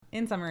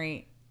in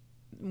summary,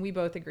 we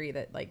both agree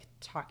that like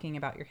talking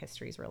about your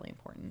history is really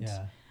important.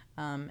 Yeah.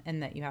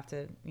 And that you have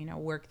to,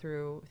 work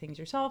through things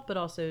yourself, but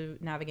also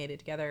navigate it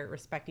together,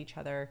 respect each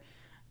other,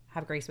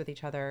 have grace with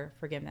each other,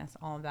 forgiveness,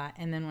 all of that.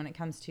 And then when it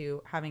comes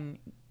to having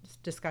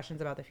discussions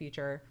about the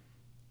future,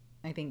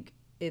 I think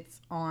it's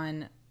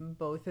on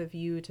both of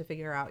you to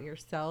figure out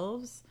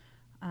yourselves,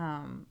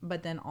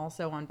 but then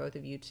also on both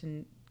of you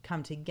to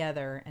come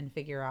together and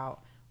figure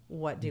out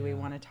what do we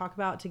want to talk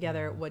about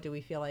together, what do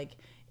we feel like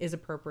is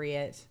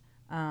appropriate.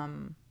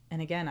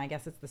 And again, I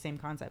guess it's the same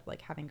concept,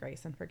 like having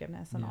grace and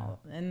forgiveness and all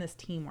in this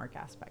teamwork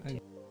aspect too.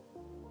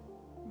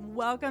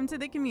 Welcome to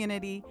the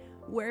community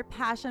where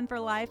passion for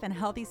life and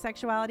healthy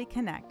sexuality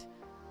connect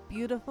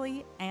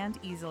beautifully and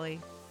easily.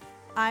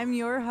 I'm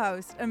your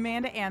host,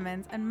 Amanda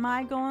Ammons, and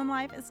my goal in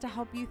life is to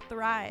help you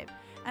thrive.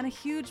 And a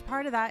huge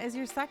part of that is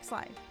your sex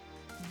life.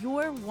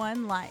 Your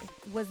one life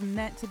was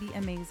meant to be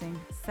amazing,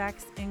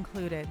 sex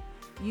included.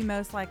 You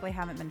most likely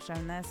haven't been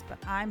shown this, but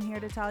I'm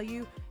here to tell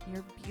you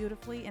you're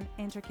beautifully and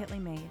intricately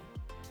made.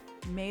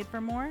 Made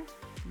for more,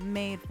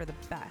 made for the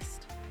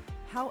best.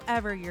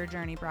 However your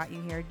journey brought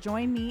you here,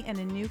 join me in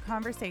a new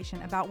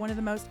conversation about one of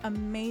the most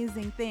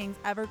amazing things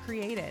ever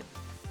created: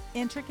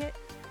 intricate,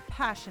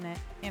 passionate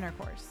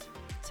intercourse.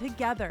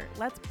 Together,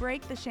 let's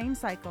break the shame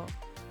cycle.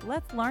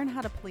 Let's learn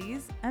how to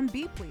please and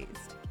be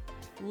pleased.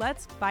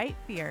 Let's fight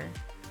fear,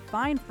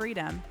 find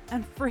freedom,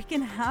 and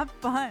freaking have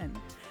fun.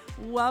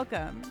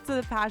 Welcome to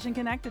the Passion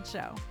Connected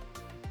Show.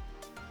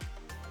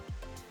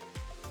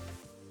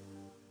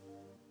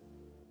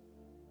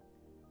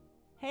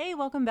 Hey,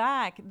 welcome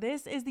back.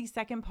 This is the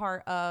second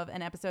part of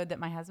an episode that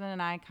my husband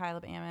and I,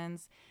 Caleb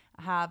Ammons,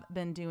 have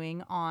been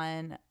doing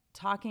on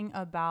talking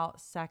about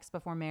sex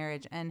before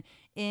marriage. And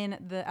in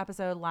the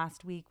episode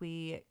last week,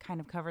 we kind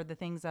of covered the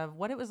things of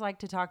what it was like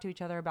to talk to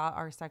each other about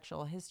our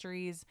sexual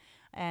histories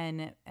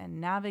and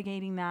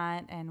navigating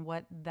that, and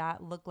what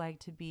that looked like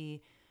to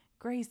be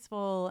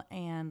graceful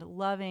and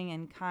loving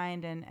and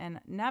kind, and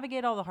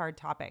navigate all the hard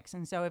topics.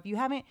 And so if you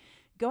haven't,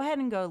 go ahead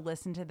and go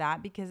listen to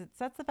that, because it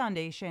sets the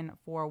foundation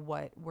for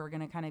what we're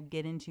going to kind of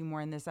get into more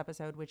in this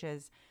episode, which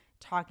is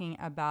talking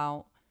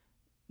about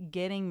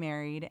getting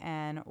married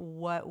and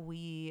what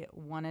we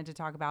wanted to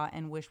talk about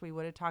and wish we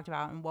would have talked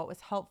about, and what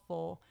was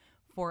helpful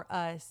for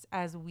us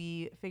as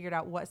we figured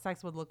out what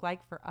sex would look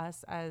like for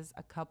us as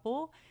a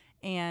couple.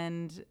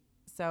 And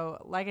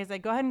so, like I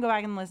said, go ahead and go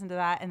back and listen to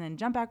that, and then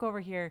jump back over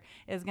here.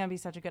 It's going to be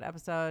such a good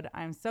episode.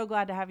 I'm so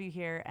glad to have you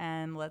here,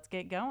 and let's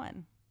get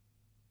going.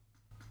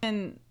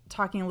 And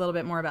talking a little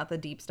bit more about the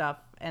deep stuff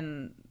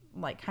and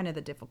like kind of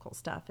the difficult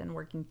stuff and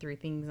working through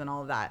things and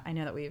all of that. I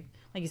know that we've,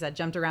 like you said,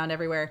 jumped around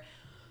everywhere,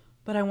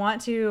 but I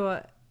want to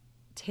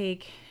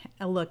take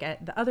a look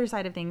at the other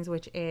side of things,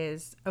 which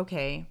is,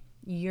 okay,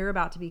 you're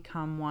about to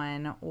become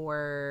one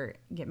or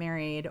get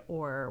married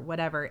or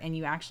whatever, and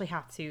you actually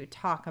have to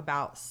talk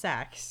about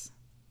sex.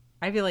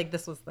 I feel like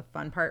this was the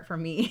fun part for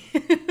me.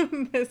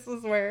 This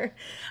was where,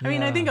 I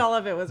mean, I think all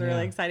of it was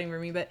really exciting for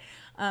me, but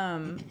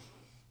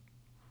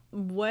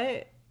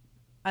what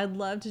I'd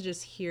love to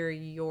just hear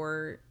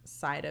your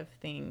side of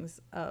things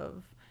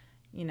of,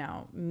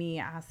 me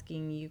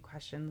asking you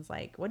questions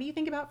like, what do you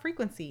think about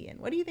frequency? And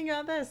what do you think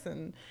about this?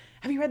 And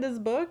have you read this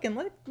book? And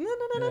like,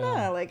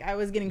 no. Like, I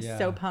was getting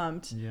so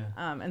pumped. Yeah.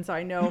 And so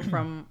I know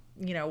from,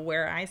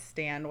 where I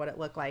stand, what it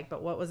looked like,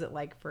 but what was it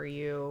like for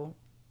you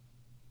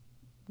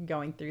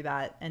going through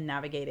that and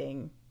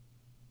navigating,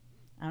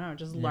 I don't know,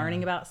 just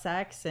learning about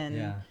sex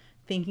and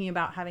thinking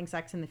about having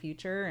sex in the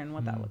future and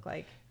what that looked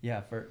like?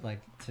 Yeah. For like,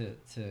 to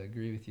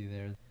agree with you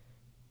there,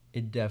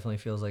 it definitely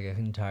feels like an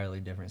entirely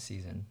different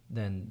season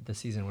than the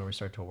season where we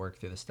start to work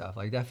through the stuff.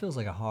 Like, that feels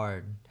like a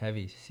hard,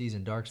 heavy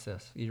season, dark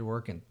stuff. You're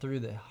working through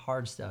the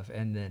hard stuff,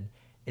 and then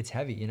it's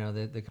heavy.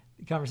 The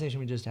conversation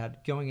we just had,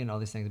 going into all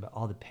these things about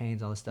all the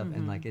pains, all this stuff,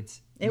 and like it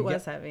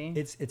was heavy.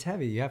 It's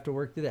heavy. You have to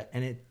work through that,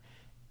 and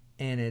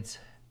it's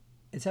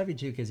heavy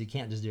too, because you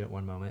can't just do it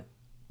one moment.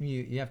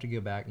 You have to go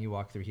back and you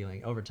walk through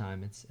healing over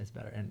time. It's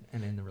better,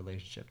 and in the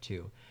relationship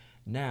too.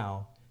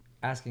 Now,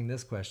 asking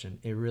this question,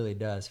 it really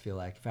does feel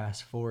like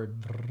fast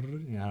forward,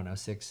 I don't know,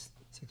 6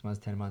 months,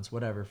 10 months,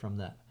 whatever, from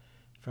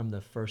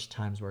the first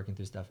times working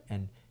through stuff.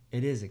 And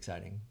it is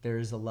exciting. There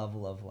is a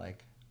level of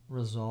like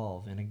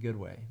resolve in a good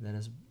way, that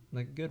is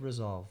like good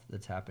resolve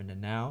that's happened.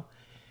 And now,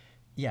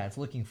 it's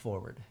looking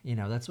forward.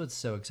 That's what's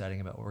so exciting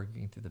about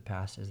working through the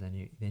past, is then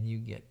you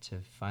get to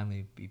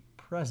finally be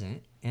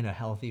present in a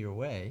healthier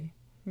way.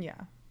 Yeah.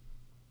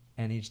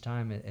 And each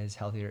time it is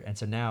healthier. And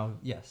so now,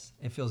 yes,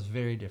 it feels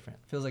very different.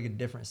 It feels like a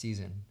different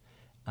season.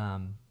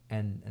 And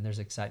there's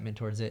excitement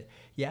towards it.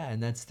 Yeah,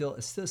 and that's still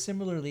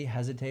similarly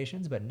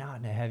hesitations, but not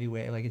in a heavy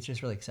way. Like, it's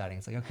just really exciting.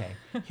 It's like, okay,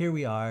 here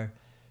we are,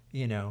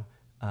 you're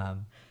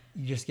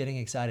just getting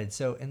excited.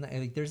 So, and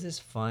like, there's this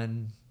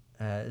fun,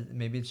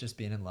 maybe it's just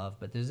being in love,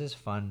 but there's this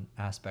fun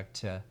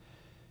aspect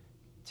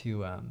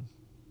to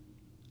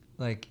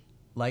like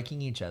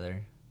liking each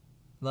other,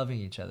 loving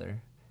each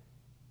other,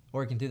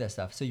 working through that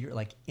stuff. So you're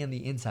like in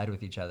the inside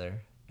with each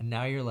other, And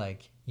now you're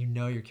like,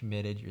 you're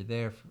committed. You're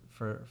there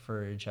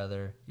for each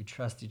other. You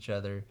trust each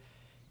other.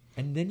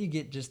 And then you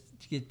get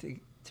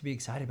to be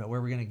excited about where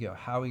we're going to go.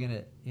 How are we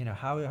going to,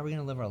 how are we going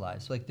to live our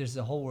lives? So, like, there's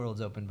the whole world's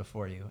open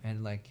before you.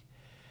 And like,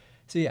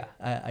 so yeah,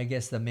 I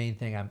guess the main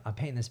thing, I'm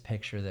painting this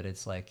picture that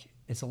it's like,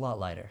 it's a lot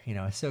lighter.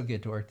 It's so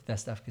good to work with that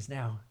stuff because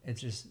now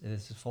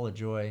it's full of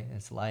joy.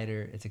 It's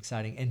lighter. It's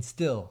exciting. And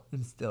still,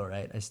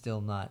 right? I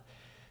still not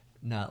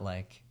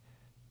like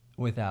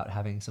without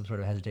having some sort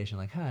of hesitation,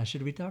 like,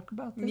 should we talk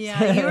about this?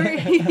 Yeah,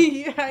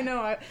 yeah, I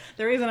know.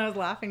 The reason I was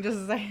laughing just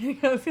a second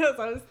ago is because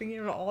I was thinking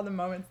of all the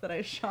moments that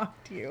I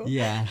shocked you.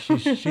 Yeah,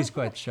 she's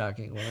quite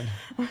shocking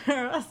one.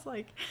 Where I was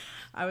like,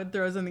 I would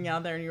throw something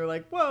out there and you were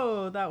like,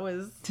 whoa, that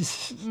was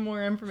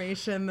more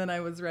information than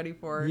I was ready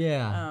for.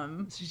 Yeah.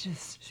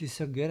 She's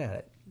so good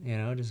at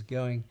it, just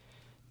going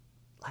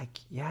like,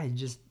 yeah,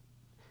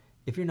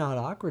 if you're not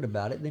awkward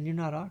about it, then you're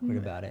not awkward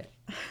about it.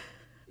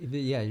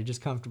 Yeah, you're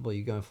just comfortable.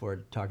 You going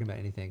forward, talking about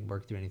anything,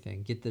 work through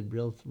anything, get the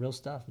real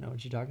stuff, know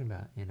what you're talking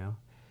about,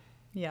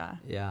 Yeah.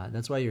 Yeah,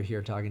 that's why you're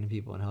here talking to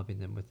people and helping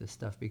them with this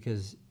stuff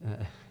because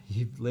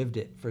you've lived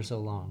it for so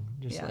long.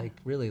 Just like,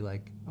 really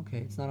like, okay,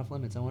 it's not off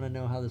limits. I want to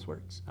know how this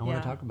works. I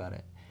want to talk about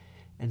it.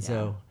 And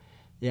so,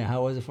 yeah,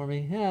 how was it for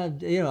me?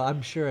 Yeah,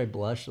 I'm sure I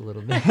blushed a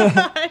little bit.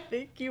 I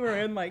think you were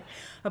in like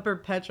a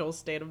perpetual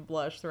state of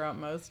blush throughout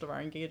most of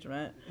our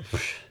engagement.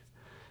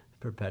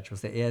 Perpetual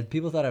state. Yeah,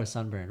 people thought I was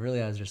sunburned.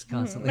 Really, I was just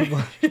constantly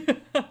blushing.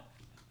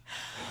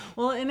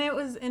 Well, and it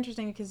was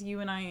interesting because you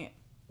and I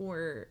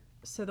were,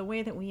 so the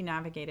way that we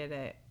navigated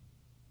it,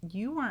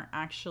 you weren't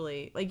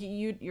actually, like,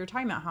 you're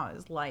talking about how it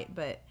was light,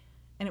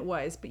 and it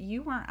was, but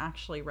you weren't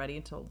actually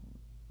ready to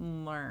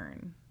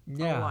learn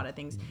a lot of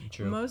things.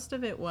 True. Most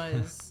of it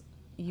was,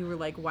 you were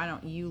like, why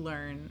don't you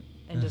learn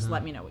and just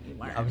let me know what you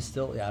learned. I was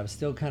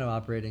still kind of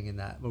operating in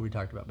that, what we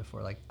talked about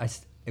before. Like,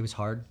 it was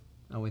hard.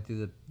 I went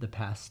through the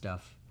past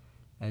stuff.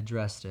 I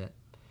addressed it,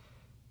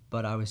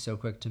 but I was so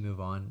quick to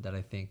move on that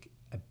I think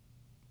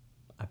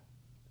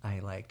I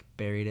like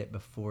buried it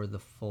before the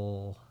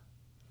full.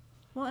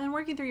 Well, and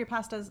working through your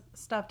past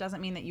stuff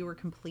doesn't mean that you were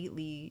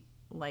completely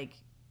like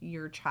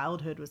your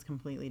childhood was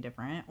completely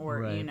different, or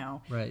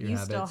right, you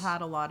still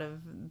had a lot of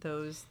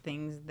those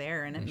things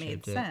there, and it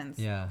made sense.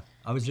 Yeah,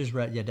 I was just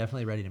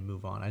definitely ready to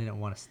move on. I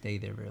didn't want to stay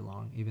there very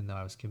long, even though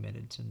I was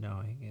committed to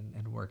knowing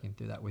and working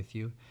through that with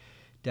you.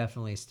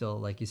 Definitely still,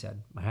 like you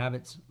said, my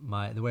habits,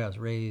 the way I was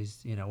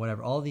raised,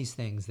 whatever, all these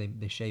things,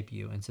 they shape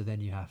you. And so then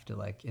you have to,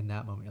 like, in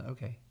that moment, you're like,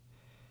 okay.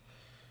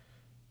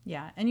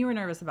 Yeah. And you were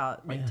nervous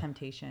about like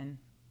temptation.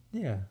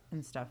 Yeah.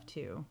 And stuff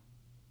too.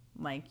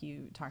 Like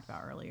you talked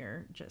about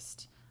earlier,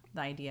 just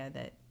the idea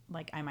that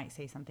like I might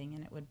say something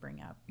and it would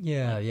bring up.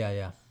 Yeah.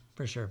 Yeah.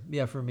 For sure.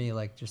 Yeah. For me,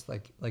 like, just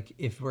like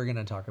if we're going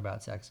to talk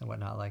about sex and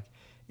whatnot, like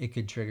it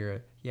could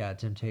trigger,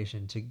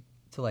 temptation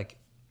to like,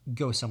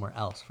 go somewhere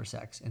else for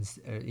sex and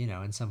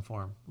in some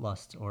form,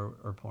 lust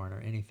or porn or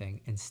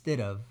anything,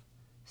 instead of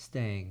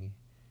staying,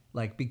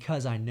 like,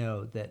 because I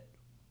know that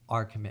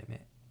our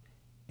commitment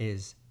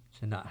is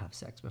to not have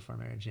sex before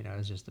marriage.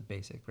 It's just the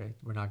basic, right?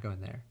 We're not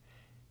going there,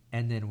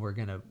 and then we're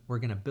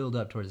gonna build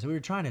up towards it. So we were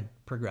trying to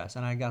progress,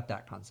 and I got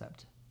that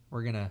concept.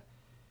 We're not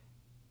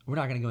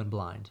gonna go in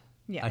blind.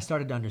 Yeah. I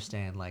started to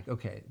understand, like,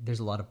 okay, there's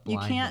a lot of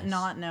blindness. You can't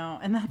not know,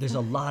 and there's a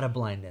lot of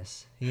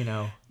blindness,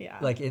 Yeah.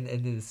 Like in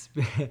this.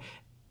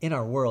 In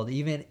our world,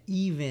 even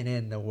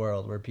in the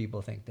world where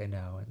people think they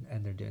know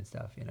and they're doing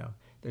stuff,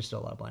 there's still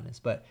a lot of blindness,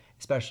 but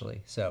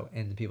especially so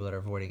in the people that are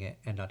avoiding it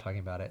and not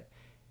talking about it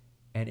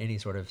and any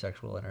sort of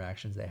sexual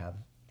interactions they have.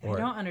 I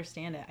don't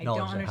understand it. I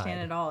don't understand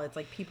it at all. It's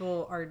like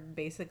people are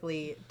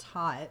basically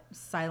taught,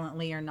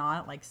 silently or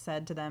not, like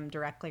said to them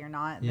directly or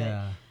not,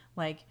 that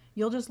like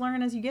you'll just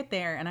learn as you get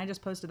there. And I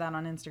just posted that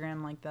on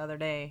Instagram like the other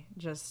day,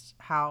 just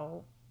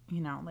how,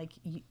 like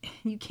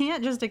you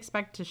can't just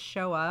expect to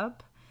show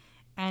up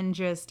and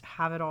just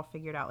have it all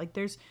figured out. Like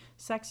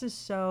sex is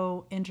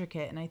so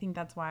intricate. And I think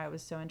that's why I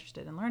was so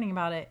interested in learning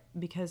about it,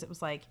 because it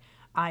was like,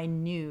 I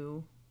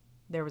knew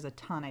there was a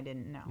ton I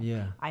didn't know.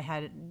 Yeah.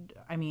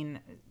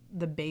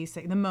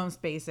 The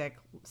most basic,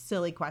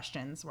 silly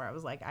questions where I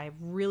was like, I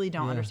really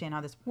don't understand how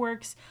this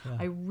works. Yeah.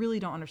 I really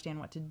don't understand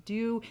what to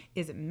do.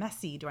 Is it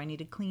messy? Do I need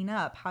to clean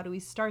up? How do we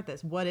start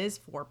this? What is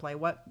foreplay?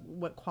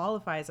 What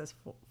qualifies as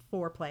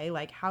foreplay?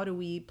 Like, how do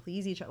we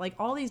please each other? Like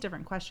all these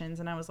different questions.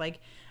 And I was like,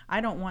 I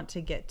don't want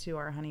to get to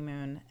our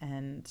honeymoon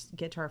and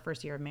get to our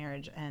first year of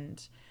marriage.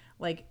 And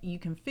like, you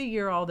can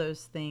figure all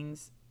those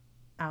things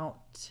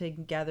out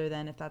together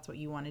then if that's what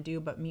you want to do.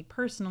 But me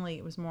personally,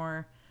 it was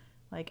more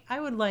like, I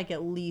would like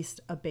at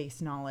least a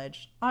base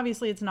knowledge.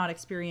 Obviously, it's not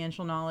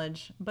experiential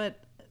knowledge,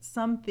 but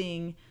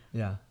something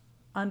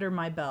under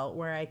my belt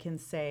where I can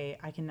say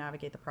I can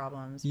navigate the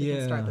problems. We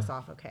can start this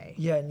off okay.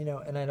 Yeah,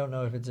 and I don't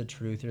know if it's a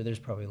truth or there's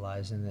probably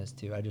lies in this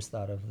too. I just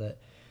thought of that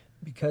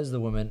because the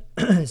woman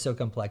is so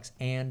complex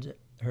and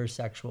her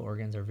sexual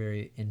organs are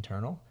very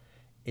internal.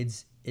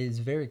 It's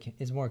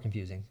more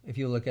confusing. If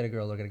you look at a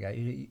girl, look at a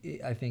guy,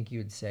 I think you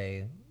would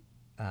say,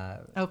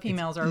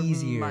 females are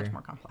easier much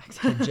more complex.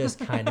 to just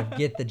kind of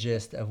get the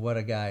gist of what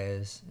a guy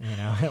is,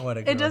 and what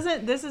a girl. It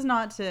doesn't. This is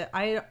not to.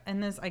 I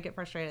get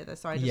frustrated at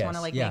this, so I just want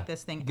to make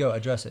this thing. Go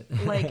address it.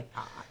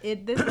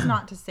 This is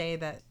not to say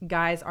that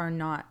guys are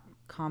not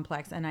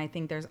complex, and I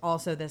think there's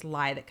also this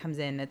lie that comes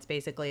in that's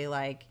basically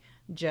like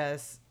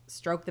just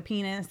stroke the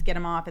penis, get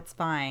him off, it's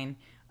fine.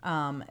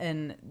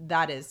 And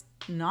that is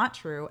not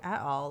true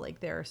at all. Like,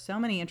 there are so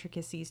many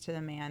intricacies to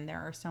the man. There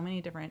are so many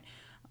different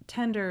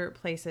tender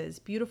places,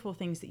 beautiful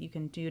things that you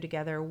can do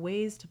together,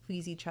 ways to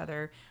please each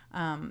other,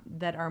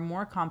 that are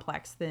more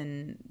complex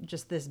than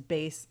just this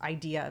base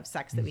idea of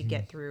sex that we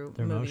get through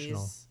They're movies.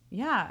 emotional.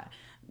 Yeah.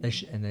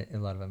 And a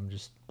lot of them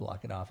just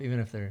block it off, even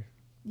if they're.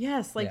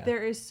 Yes,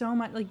 there is so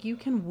much, like, you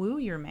can woo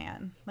your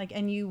man, like,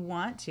 and you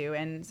want to,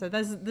 and so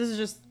this is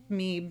just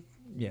me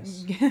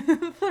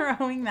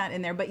throwing that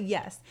in there. But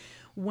yes,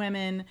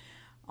 women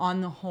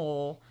on the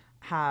whole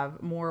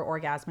have more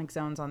orgasmic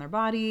zones on their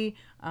body.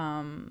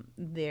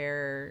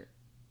 Their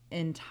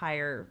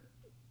entire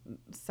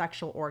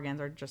sexual organs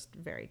are just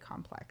very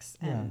complex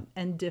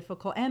and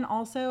difficult, and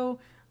also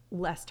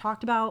less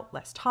talked about,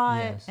 less taught.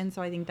 Yes. And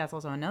so I think that's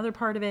also another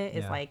part of it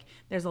is like,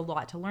 there's a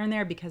lot to learn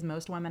there because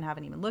most women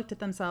haven't even looked at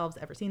themselves,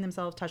 ever seen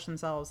themselves, touched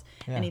themselves,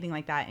 anything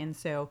like that. And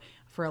so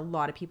for a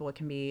lot of people, it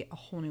can be a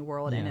whole new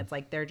world. And it's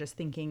like, they're just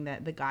thinking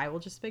that the guy will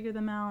just figure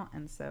them out.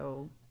 And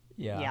so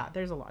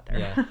there's a lot there.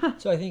 Yeah.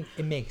 So I think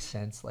it makes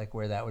sense, like,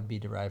 where that would be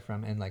derived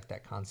from and like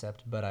that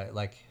concept. But I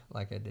like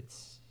I did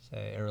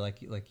say, or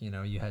like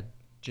you had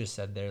just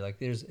said there, like,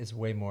 it's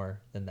way more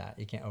than that.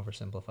 You can't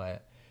oversimplify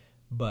it.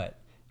 But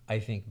I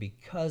think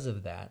because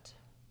of that,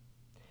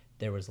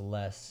 there was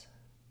less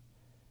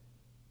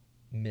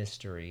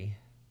mystery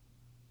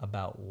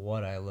about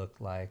what I looked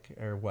like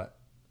or what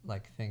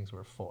like things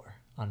were for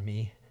on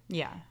me.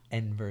 Yeah.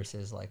 And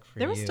versus like for you.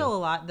 There was still a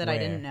lot that I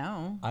didn't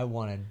know. I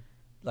wanted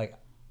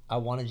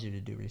you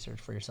to do research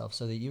for yourself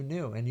so that you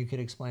knew and you could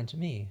explain to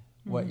me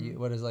what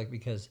is like,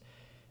 because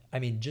I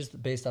mean,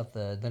 just based off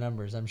the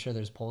numbers, I'm sure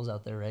there's polls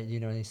out there, right?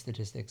 You know, any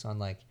statistics on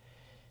like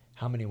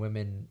how many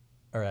women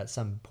or at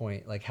some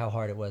point, like how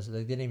hard it was.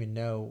 They didn't even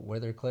know where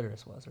their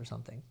clitoris was or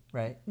something,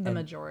 right? The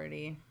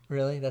majority.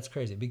 Really? That's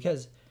crazy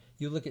because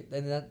you look at,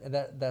 and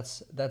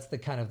that's the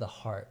kind of the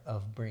heart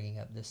of bringing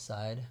up this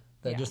side.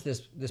 That just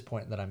this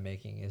point that I'm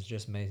making is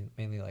just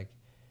mainly like,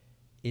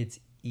 it's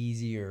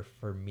easier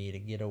for me to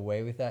get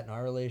away with that in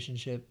our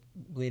relationship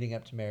leading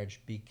up to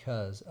marriage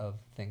because of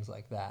things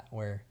like that,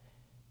 where,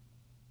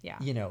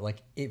 you know,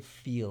 like it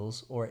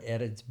feels, or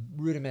at its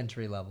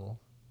rudimentary level,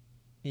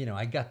 you know,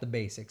 I got the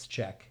basics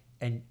check.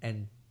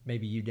 And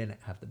maybe you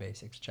didn't have the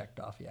basics checked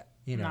off yet,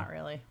 you know? Not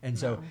really. And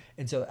so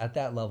at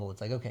that level,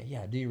 it's like, okay,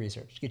 do your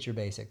research, get your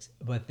basics.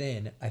 But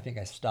then I think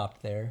I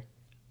stopped there,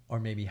 or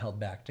maybe held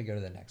back to go to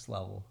the next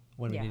level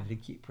when we needed to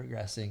keep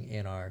progressing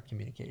in our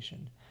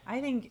communication.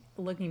 I think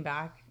looking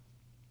back,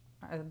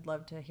 I'd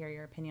love to hear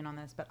your opinion on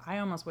this, but I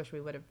almost wish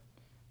we would have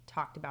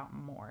talked about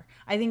more.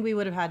 I think we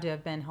would have had to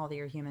have been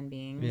healthier human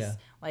beings,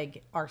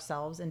 like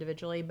ourselves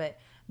individually. But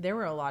there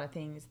were a lot of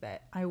things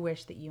that I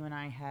wish that you and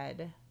I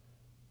had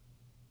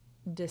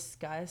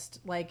discussed.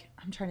 Like,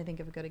 I'm trying to think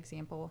of a good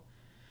example.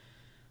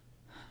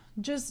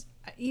 Just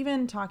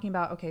even talking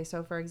about, okay,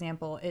 so for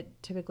example, it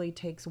typically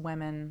takes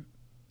women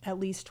at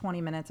least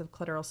 20 minutes of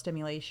clitoral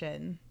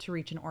stimulation to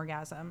reach an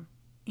orgasm.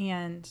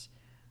 And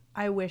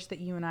I wish that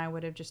you and I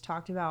would have just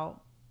talked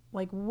about,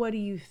 like, what do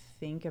you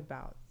think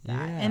about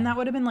that? And that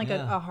would have been like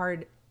a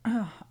hard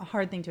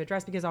thing to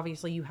address, because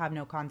obviously you have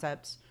no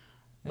concept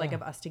like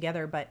of us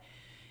together, but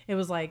it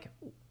was like,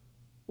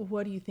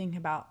 what do you think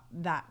about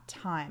that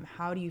time?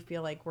 How do you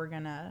feel like we're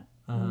gonna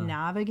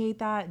navigate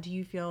that? Do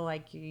you feel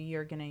like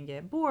you're gonna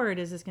get bored?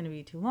 Is this gonna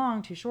be too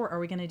long, too short? Are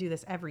we gonna do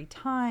this every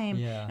time?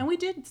 And we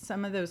did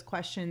some of those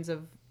questions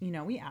of, you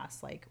know, we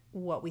asked like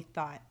what we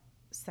thought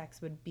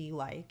sex would be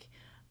like.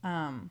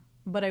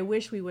 But I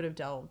wish we would have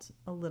delved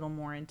a little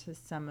more into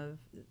some of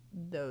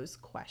those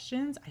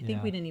questions. I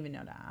think we didn't even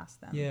know to ask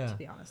them, to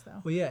be honest,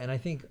 though. Well, and I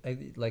think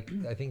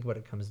what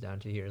it comes down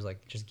to here is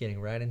like just getting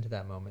right into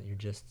that moment. You're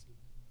just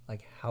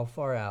like, how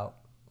far out?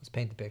 Let's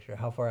paint the picture.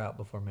 How far out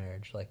before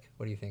marriage? Like,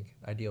 what do you think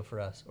ideal for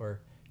us,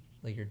 or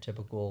like your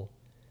typical?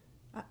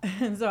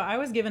 So I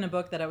was given a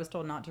book that I was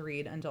told not to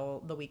read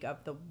until the week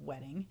of the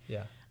wedding.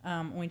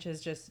 Which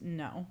is just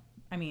no.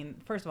 I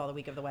mean, first of all, the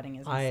week of the wedding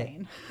is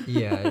insane.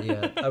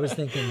 I was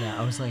thinking that.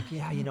 I was like,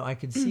 you know, I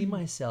could see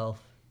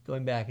myself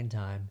going back in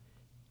time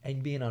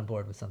and being on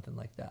board with something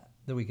like that.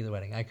 The week of the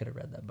wedding. I could have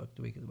read that book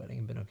the week of the wedding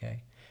and been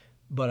okay.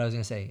 But I was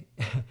going to say,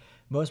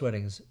 most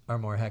weddings are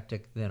more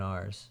hectic than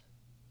ours.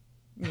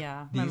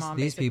 Yeah, my mom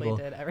basically people,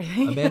 did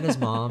everything. Amanda's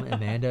mom,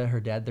 Amanda, her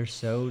dad, they're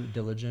so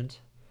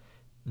diligent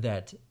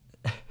that...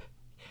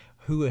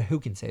 Who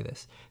can say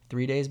this?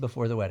 3 days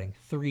before the wedding,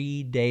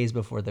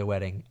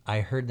 I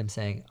heard them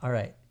saying, all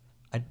right,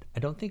 I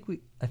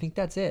think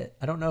that's it.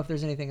 I don't know if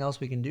there's anything else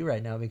we can do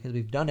right now because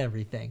we've done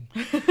everything.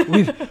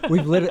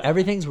 We've literally,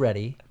 everything's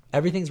ready.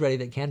 everything's ready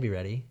that can be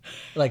ready.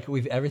 Like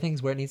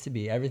everything's where it needs to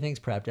be. Everything's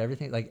prepped.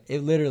 Everything, like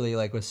it literally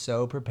like was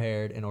so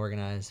prepared and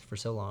organized for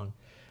so long.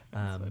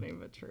 That's funny,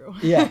 but true.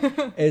 Yeah,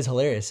 it was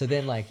hilarious. So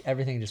then like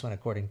everything just went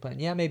according to plan.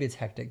 Yeah, maybe it's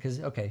hectic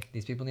because okay,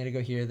 these people need to go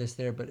here, this,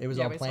 there, but it was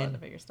all we still planned. had to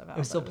figure stuff out, It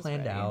was still but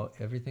planned ready. out.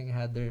 Everything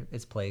had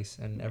its place,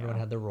 and everyone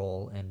had their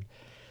role. And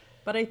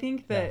But I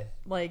think that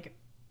like.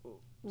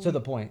 So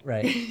the point,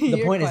 right?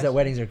 The point is that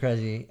weddings are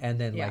crazy,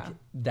 and then like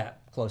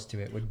that close to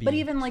it would be. But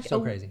even like so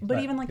crazy.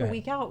 But even like a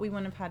week out, we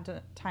wouldn't have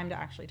had time to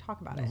actually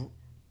talk about it.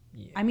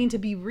 Yeah. I mean, to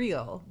be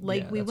real,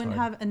 like we wouldn't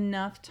hard. have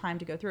enough time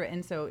to go through it.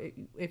 And so,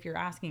 if you're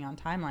asking on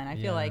timeline, I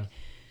feel like,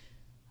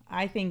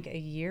 I think a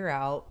year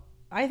out,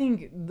 I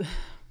think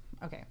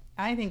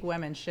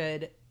women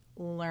should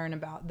learn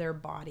about their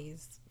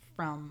bodies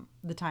from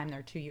the time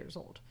they're 2 years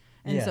old.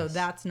 And so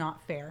that's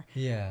not fair.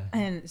 Yeah.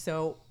 And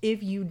so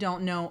if you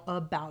don't know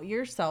about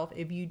yourself,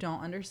 if you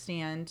don't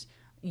understand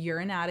your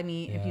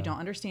anatomy, if you don't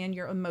understand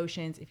your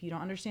emotions, if you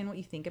don't understand what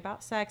you think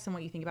about sex and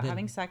what you think about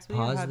having sex with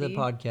your hubby.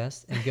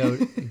 Pause the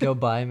podcast and go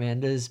buy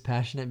Amanda's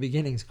Passionate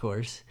Beginnings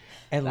course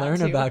and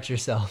learn about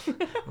yourself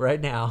right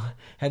now,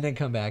 and then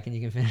come back and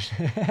you can finish.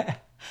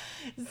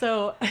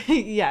 So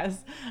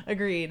yes,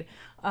 agreed.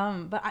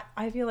 But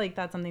I feel like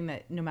that's something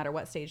that no matter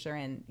what stage they're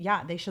in,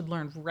 they should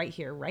learn right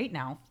here, right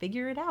now,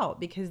 figure it out,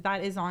 because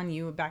that is on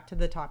you. Back to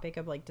the topic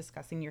of like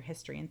discussing your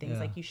history and things,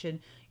 like you should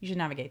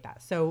navigate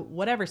that. So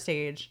whatever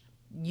stage,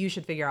 you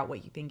should figure out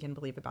what you think and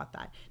believe about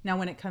that. Now,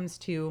 when it comes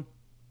to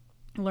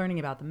learning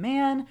about the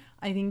man,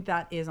 I think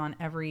that is on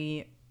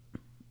every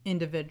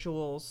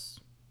individual's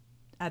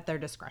at their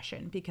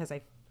discretion, because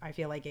I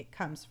feel like it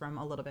comes from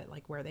a little bit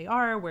like where they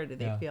are, where do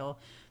they feel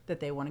that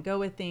they want to go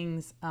with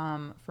things.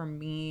 For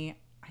me,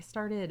 I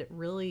started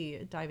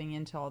really diving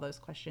into all those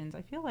questions.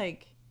 I feel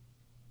like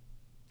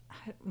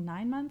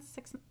 9 months,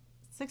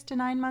 6 to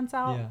 9 months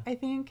out, I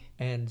think,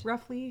 and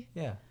roughly.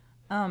 Yeah.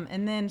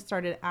 And then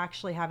started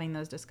actually having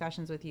those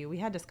discussions with you. We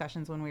had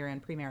discussions when we were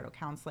in premarital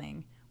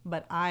counseling,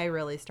 but I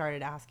really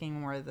started asking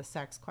more of the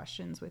sex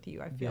questions with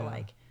you. I feel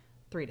like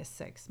 3 to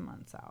 6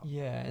 months out.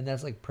 Yeah, and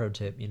that's like pro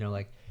tip,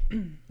 like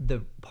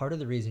the part of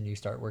the reason you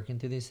start working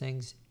through these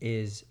things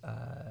is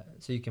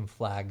so you can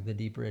flag the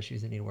deeper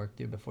issues that need work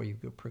through before you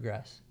go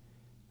progress.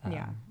 I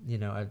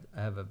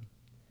have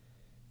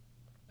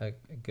a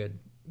good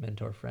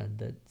mentor friend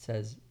that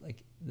says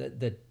like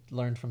that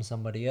learned from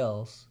somebody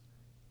else.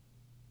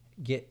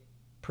 Get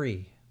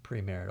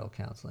premarital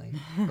counseling,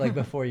 like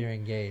before you're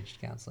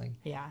engaged counseling.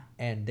 Yeah.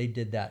 And they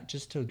did that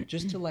just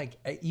to like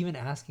even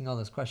asking all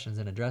those questions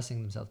and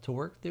addressing themselves to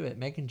work through it,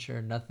 making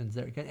sure nothing's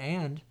there,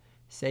 and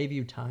save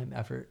you time,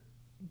 effort,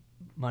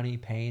 money,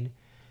 pain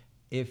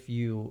if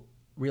you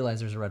realize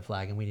there's a red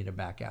flag and we need to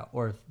back out,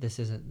 or if this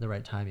isn't the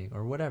right timing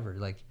or whatever.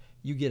 Like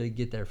you get to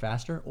get there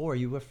faster, or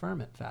you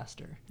affirm it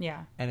faster.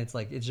 Yeah. And it's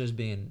like it's just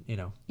being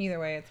either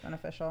way it's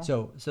beneficial.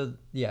 So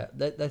yeah,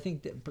 I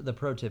think the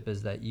pro tip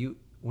is that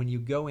when you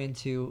go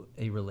into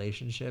a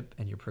relationship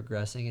and you're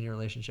progressing in your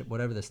relationship,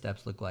 whatever the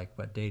steps look like,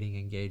 but dating,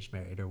 engaged,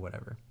 married, or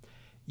whatever,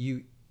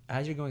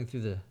 as you're going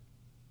through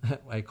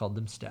I called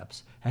them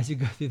steps. As you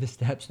go through the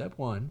steps, step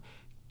 1,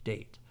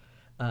 date.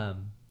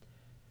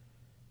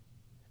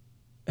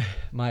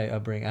 My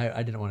upbringing,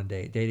 I didn't want to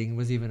date. Dating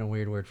was even a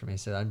weird word for me.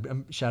 So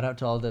I'm shout out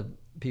to all the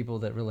people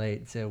that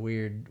relate to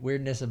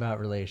weirdness about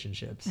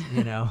relationships,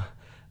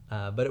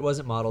 but it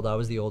wasn't modeled. I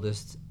was the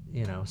oldest,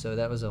 so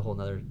that was a whole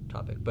nother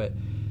topic. But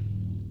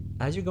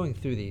as you're going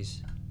through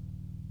these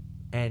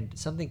and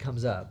something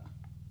comes up,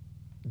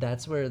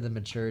 that's where the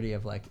maturity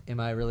of like, am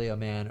I really a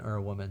man or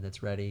a woman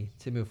that's ready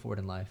to move forward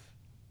in life?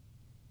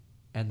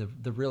 And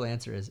the real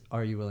answer is,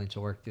 are you willing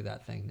to work through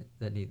that thing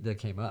that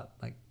came up?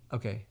 Like,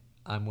 okay,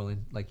 I'm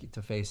willing like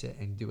to face it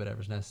and do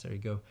whatever's necessary.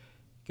 Go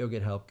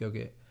get help,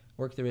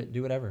 work through it,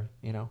 do whatever,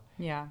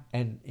 Yeah.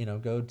 And,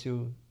 go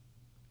to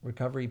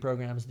recovery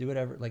programs, do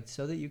whatever, like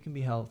so that you can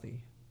be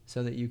healthy,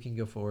 so that you can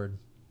go forward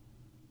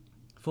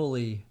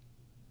fully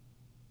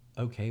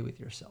okay with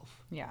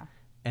yourself. Yeah.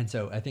 And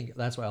so I think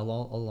that's why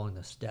along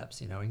the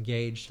steps,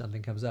 engaged,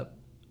 something comes up,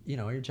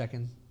 you're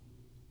checking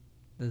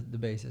the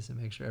basis and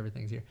make sure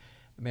everything's here.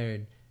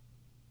 Married,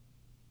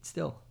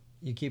 still,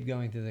 you keep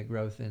going through the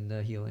growth and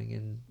the healing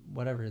and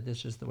whatever.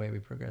 That's just the way we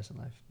progress in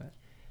life. But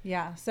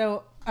yeah.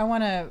 So I'm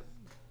going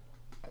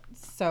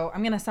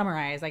to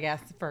summarize, I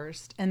guess,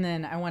 first, and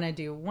then I want to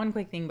do one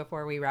quick thing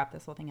before we wrap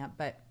this whole thing up.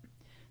 But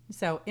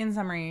so in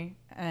summary,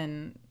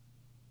 and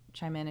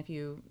chime in if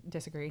you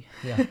disagree.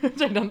 Yeah.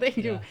 Which I don't think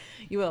you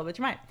will, but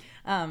you might.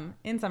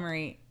 In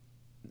summary,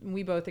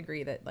 we both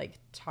agree that like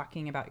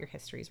talking about your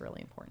history is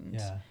really important.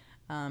 Yeah.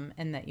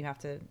 And that you have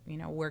to,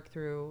 work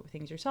through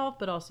things yourself,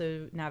 but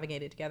also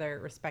navigate it together,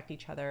 respect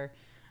each other,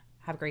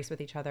 have grace with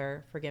each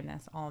other,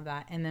 forgiveness, all of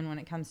that. And then when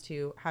it comes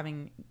to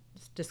having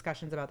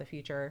discussions about the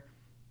future,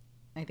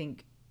 I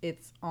think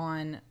it's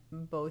on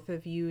both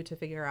of you to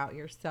figure out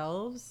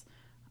yourselves,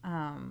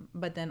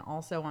 but then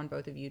also on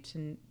both of you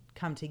to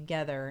come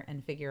together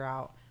and figure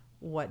out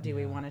what do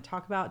we want to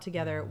talk about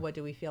together, what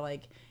do we feel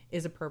like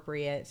is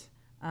appropriate,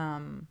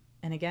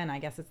 and again, I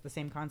guess it's the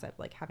same concept,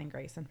 like having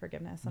grace and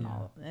forgiveness and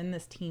all in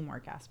this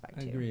teamwork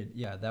aspect too. Agreed.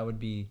 Yeah, that would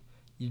be,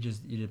 you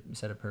just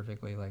said it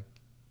perfectly. Like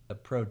the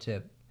pro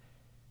tip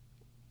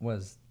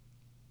was,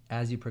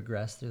 as you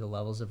progress through the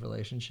levels of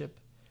relationship,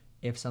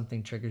 if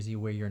something triggers you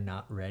where you're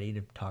not ready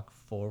to talk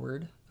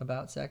forward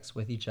about sex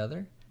with each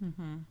other,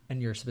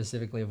 and you're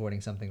specifically avoiding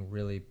something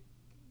really,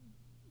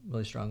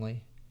 really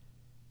strongly,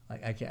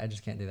 like I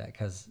just can't do that,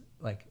 because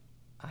like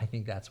I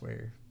think that's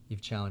where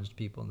you've challenged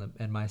people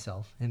and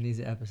myself in these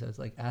episodes.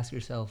 Like, ask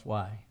yourself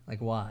why. Like,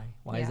 why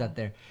is that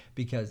there?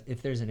 Because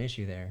if there's an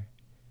issue there,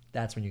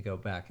 that's when you go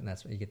back, and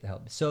that's when you get the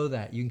help, so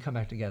that you can come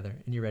back together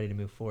and you're ready to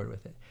move forward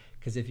with it.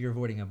 Because if you're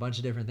avoiding a bunch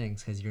of different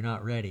things because you're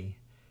not ready,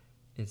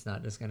 it's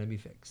not just going to be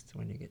fixed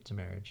when you get to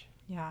marriage.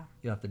 Yeah.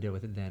 You'll have to deal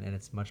with it then, and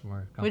it's much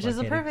more complicated.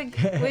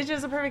 Which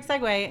is a perfect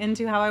segue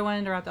into how I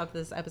wanted to wrap up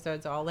this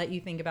episode. So I'll let you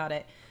think about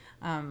it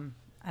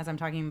as I'm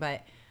talking.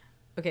 But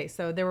okay,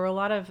 so there were a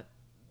lot of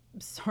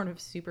sort of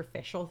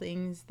superficial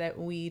things that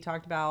we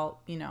talked about,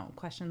 you know,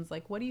 questions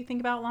like, what do you think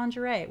about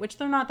lingerie? Which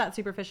they're not that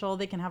superficial.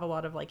 They can have a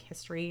lot of like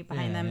history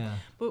behind them. Yeah.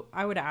 But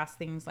I would ask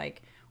things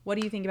like, what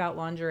do you think about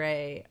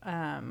lingerie?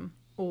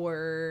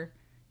 Or,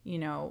 you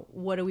know,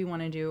 what do we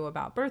want to do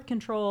about birth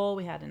control?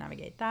 We had to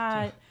navigate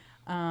that.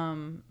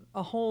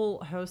 A whole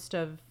host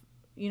of,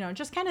 you know,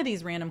 just kind of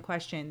these random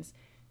questions.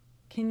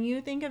 Can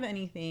you think of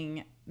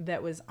anything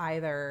that was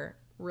either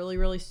really,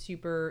 really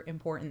super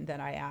important that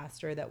I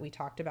asked or that we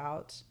talked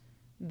about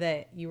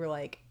that you were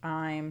like,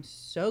 I'm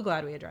so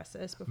glad we addressed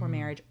this before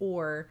marriage,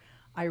 or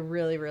I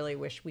really, really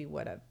wish we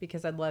would have,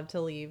 because I'd love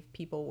to leave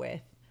people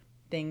with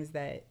things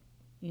that,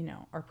 you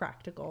know, are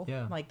practical,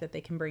 like that they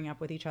can bring up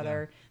with each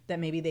other that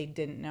maybe they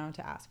didn't know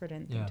to ask or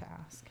didn't think to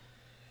ask.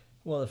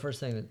 Well, the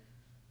first thing that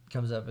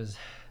comes up is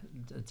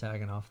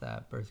tagging off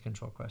that birth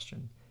control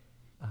question.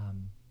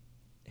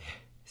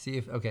 See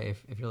if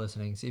you're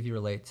listening, see if you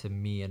relate to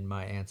me and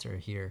my answer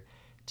here.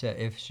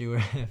 If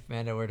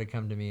Amanda were to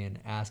come to me and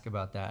ask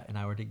about that, and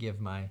I were to give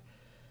my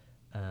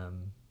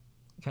kind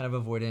of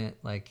avoidant,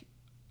 like,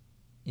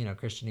 you know,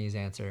 Christianese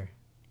answer,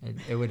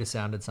 it would have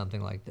sounded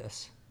something like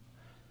this.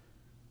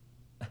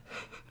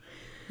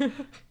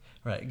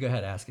 Right, go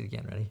ahead, ask it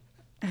again.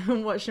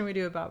 Ready? What should we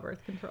do about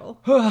birth control?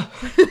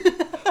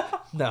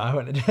 No, I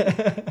wouldn't.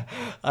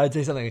 I'd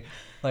say something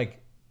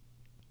like,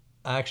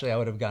 actually, I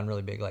would have gone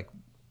really big. Like,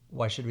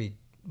 why should we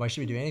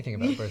do anything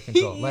about birth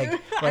control? Like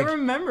I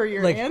remember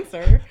your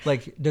answer.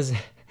 Like,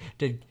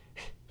 did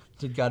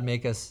God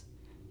make us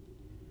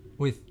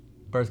with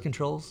birth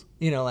controls?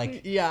 You know,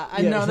 like,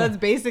 I know that's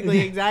basically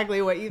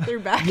exactly what you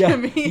threw back at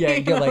me. Yeah,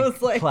 you get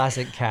like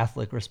classic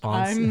Catholic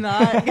response. I'm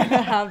not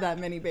gonna have that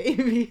many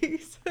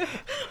babies.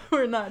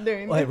 We're not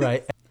doing this.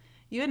 Right.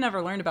 You had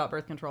never learned about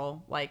birth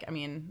control. Like, I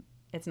mean,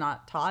 it's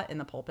not taught in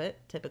the pulpit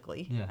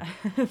typically. Yeah.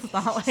 It's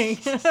not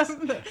like.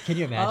 Can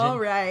you imagine? All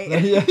right.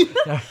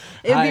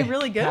 It'd be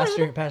really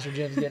good. Pastor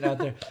Jim's getting out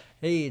there.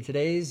 Hey,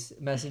 today's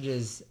message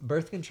is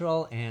birth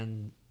control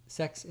and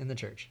sex in the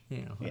church.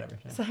 You know, whatever.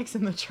 Yeah. Sex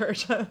in the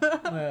church.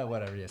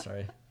 Whatever. Yeah,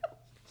 sorry.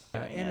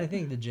 And I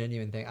think the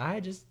genuine thing,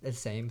 the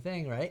same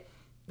thing, right?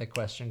 The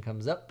question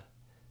comes up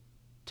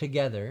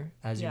together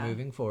as you're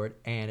moving forward,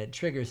 and it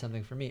triggers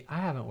something for me. I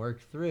haven't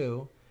worked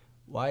through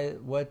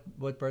what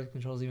birth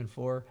control is even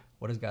for.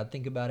 What does God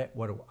think about it?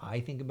 What do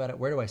I think about it?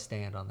 Where do I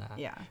stand on that?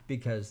 Yeah.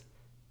 Because,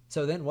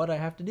 so then what I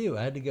have to do,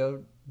 I had to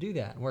go do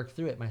that and work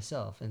through it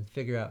myself and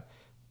figure out,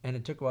 and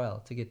it took a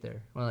while to get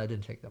there. Well, I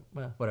didn't take them.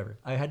 Well, whatever.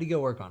 I had to go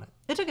work on it.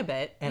 It took a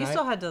bit. And you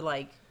still had to,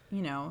 like,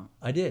 you know.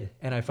 I did.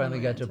 And I finally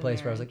got to a place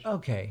where I was like,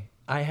 okay,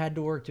 I had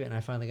to work to it, and I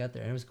finally got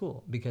there. And it was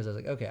cool because I was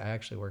like, okay, I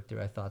actually worked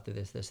through, I thought through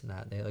this, and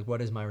that. Like,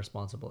 what is my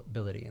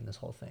responsibility in this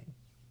whole thing?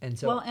 And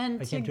so I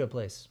came to a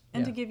place.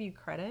 And to give you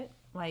credit,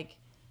 like,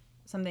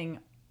 something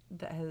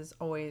that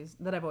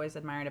I've always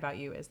admired about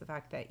you is the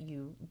fact that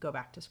you go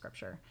back to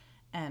scripture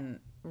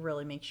and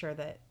really make sure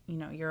that, you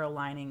know, you're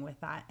aligning with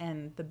that.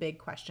 And the big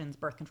questions,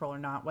 birth control or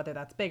not, whether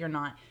that's big or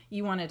not,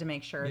 you wanted to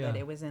make sure that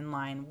it was in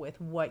line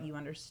with what you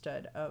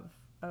understood of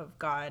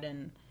God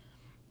and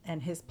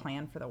his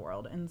plan for the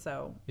world. And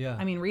so,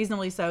 I mean,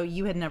 reasonably so,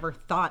 you had never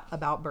thought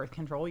about birth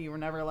control. You were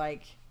never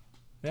like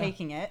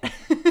taking it.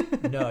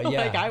 No,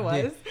 yeah. Like I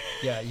was.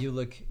 You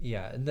look,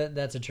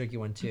 that's a tricky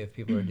one too. If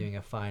people are doing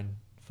a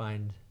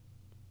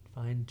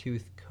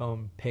fine-tooth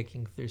comb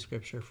picking through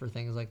scripture for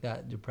things like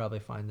that, you'll probably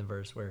find the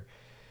verse where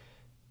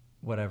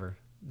whatever,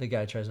 the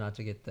guy tries not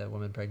to get the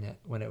woman pregnant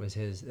when it was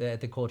his.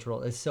 At the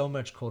cultural, it's so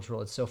much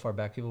cultural, it's so far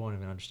back, people won't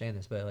even understand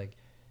this, but like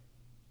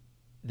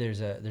there's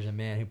a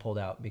man who pulled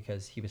out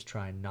because he was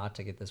trying not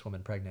to get this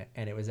woman pregnant,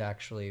 and it was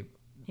actually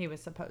he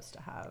was supposed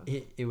to have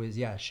it was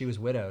she was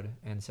widowed,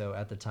 and so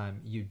at the time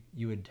you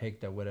would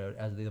take the widowed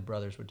as the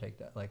brothers would take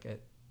that, like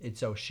it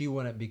so she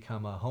wouldn't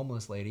become a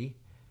homeless lady,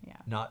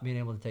 not being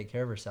able to take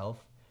care of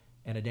herself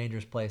in a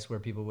dangerous place where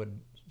people would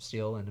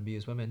steal and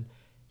abuse women.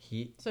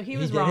 He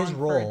was wrong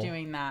for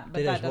doing that,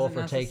 but that doesn't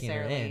necessarily taking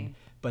her in.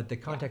 But the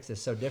context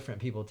is so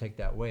different. People take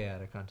that way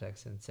out of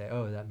context and say,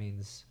 "Oh, that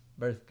means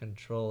birth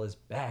control is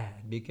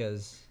bad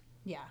because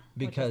Yeah.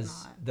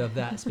 because of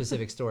that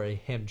specific story,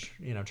 him,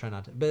 trying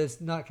not to, but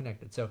it's not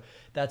connected. So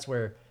that's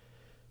where,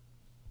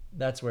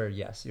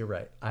 yes, you're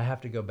right. I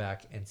have to go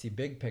back and see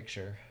big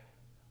picture.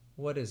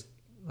 What is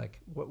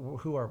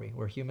who are we?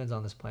 We're humans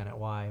on this planet.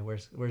 Why?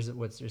 Where's it?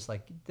 What's just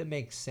like, that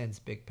makes sense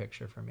big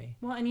picture for me.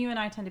 Well, and you and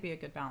I tend to be a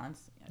good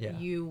balance. Yeah.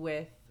 You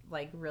with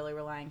like really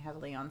relying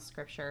heavily on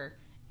scripture,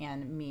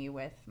 and me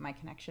with my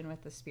connection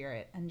with the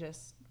Spirit and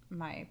just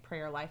my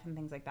prayer life and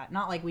things like that.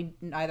 Not like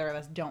neither of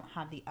us don't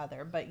have the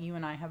other, but you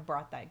and I have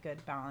brought that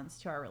good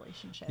balance to our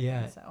relationship.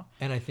 Yeah.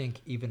 And I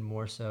think even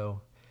more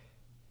so,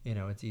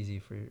 it's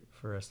easy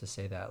for us to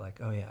say that, like,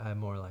 oh yeah, I'm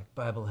more like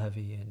Bible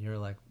heavy and you're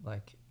like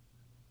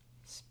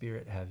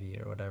Spirit heavy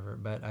or whatever.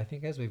 But I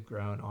think as we've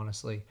grown,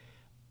 honestly,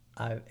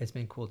 it's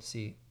been cool to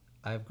see.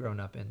 I've grown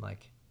up in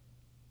like,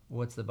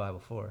 what's the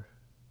Bible for?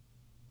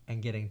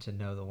 And getting to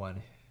know the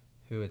one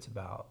who it's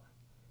about.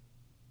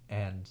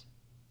 And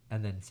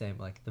then same,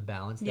 like the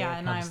balance there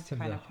and comes I've to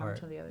kind the of heart.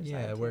 come to the other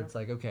Yeah, side where too. it's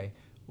like, okay,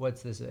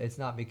 what's this? It's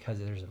not because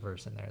there's a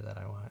verse in there that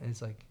I want.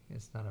 It's like,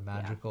 it's not a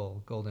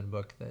magical golden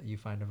book that you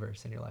find a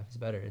verse and your life is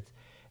better.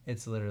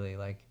 It's literally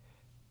like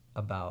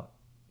about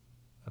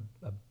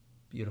a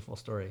beautiful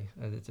story.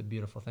 It's a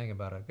beautiful thing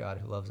about a God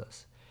who loves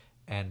us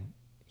and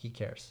he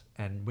cares.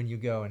 And when you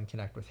go and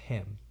connect with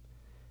him,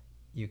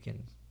 you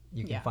can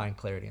find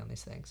clarity on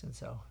these things. And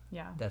so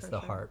that's the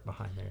heart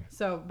behind there.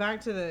 So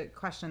back to the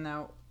question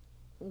though,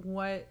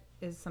 what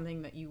is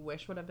something that you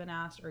wish would have been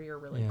asked, or you're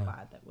really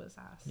glad that was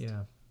asked?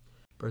 Yeah.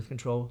 Birth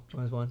control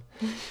was one.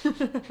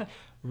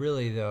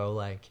 Really though,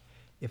 like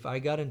if I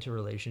got into a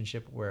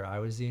relationship where I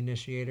was the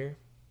initiator,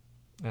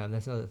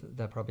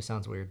 that probably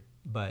sounds weird,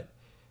 but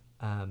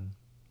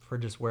for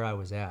just where I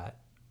was at,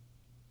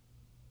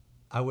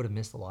 I would have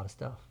missed a lot of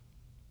stuff.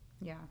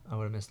 Yeah. I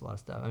would have missed a lot of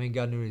stuff. I mean,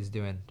 God knew what he was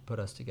doing to put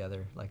us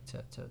together, like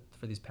to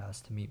for these paths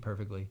to meet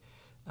perfectly.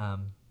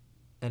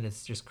 And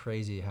it's just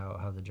crazy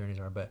how the journeys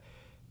are. But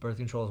birth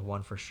control is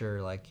one for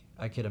sure. Like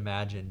I could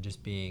imagine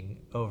just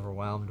being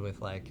overwhelmed with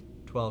like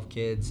 12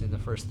 kids in the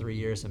first 3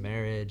 years of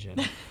marriage.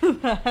 And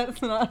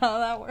that's not how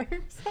that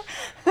works.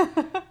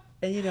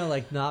 And,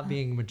 like not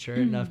being mature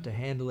enough to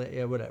handle it.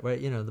 Yeah, whatever.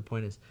 The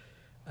point is,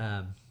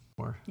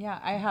 more. Yeah,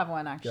 I have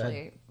one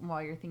actually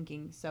while you're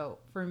thinking. So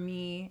for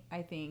me,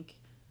 I think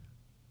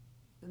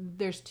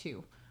there's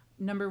two.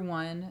 Number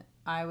one,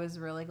 I was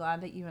really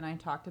glad that you and I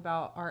talked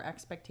about our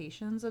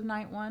expectations of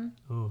night one.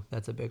 Oh,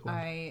 that's a big one.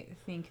 I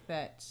think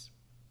that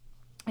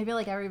I feel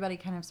like everybody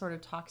kind of sort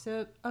of talks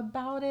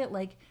about it,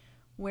 like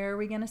where are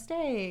we going to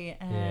stay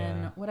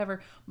and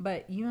whatever.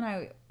 But you and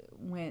I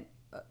went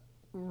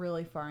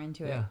really far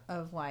into it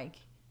of like,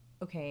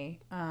 okay,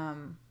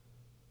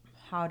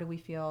 how do we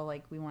feel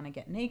like we want to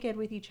get naked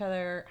with each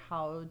other?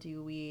 How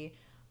do we,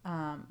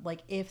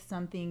 like if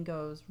something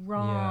goes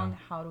wrong,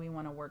 how do we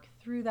want to work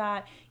through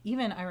that?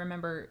 Even I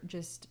remember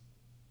just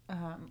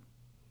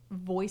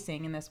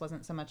voicing, and this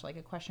wasn't so much like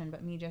a question,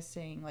 but me just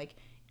saying like,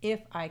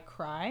 if I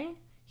cry,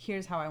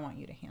 here's how I want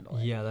you to handle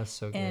it. Yeah, that's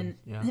so good. And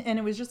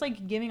it was just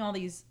like giving all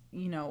these,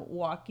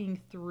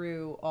 walking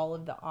through all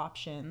of the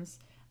options.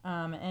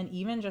 And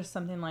even just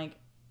something like,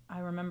 I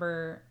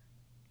remember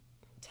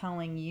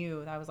telling you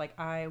that I was like,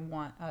 I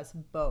want us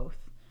both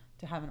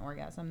to have an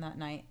orgasm that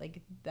night.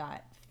 Like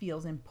that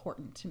feels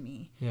important to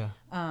me. Yeah.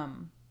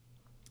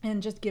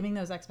 And just giving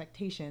those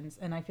expectations.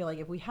 And I feel like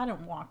if we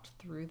hadn't walked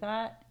through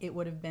that, it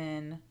would have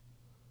been,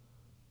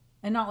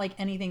 and not like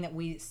anything that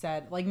we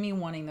said, like me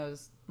wanting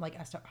those, like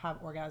us to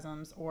have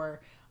orgasms,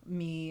 or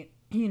me,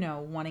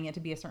 wanting it to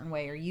be a certain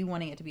way, or you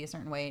wanting it to be a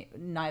certain way.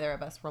 Neither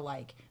of us were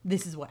like,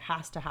 this is what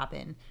has to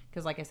happen.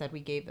 Because like I said, we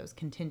gave those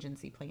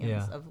contingency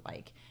plans of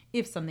like,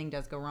 if something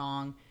does go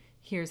wrong,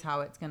 here's how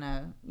it's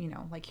gonna,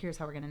 like here's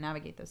how we're gonna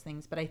navigate those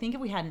things. But I think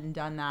if we hadn't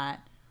done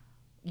that,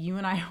 you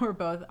and I were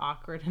both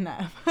awkward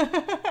enough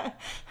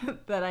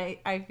that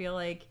I feel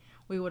like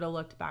we would have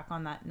looked back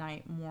on that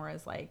night more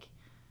as like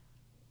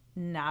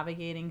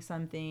navigating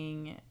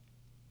something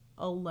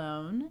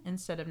alone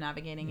instead of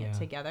navigating it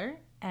together.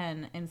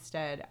 And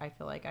instead, I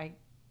feel like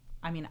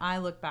I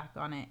look back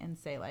on it and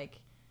say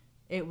like,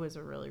 it was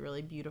a really,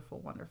 really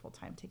beautiful, wonderful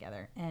time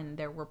together. And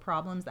there were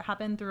problems that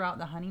happened throughout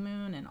the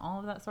honeymoon and all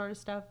of that sort of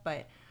stuff.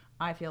 But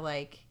I feel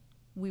like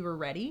we were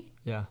ready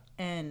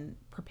and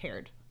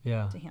prepared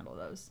to handle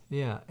those.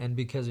 Yeah. And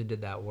because we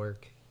did that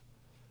work,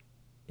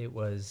 it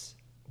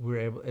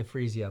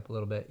frees you up a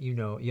little bit.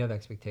 You have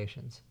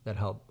expectations that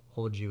help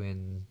hold you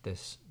in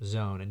this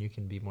zone, and you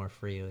can be more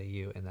freely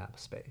you in that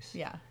space.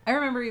 Yeah. I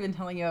remember even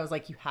telling you, I was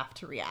like, you have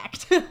to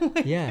react.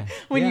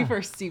 When you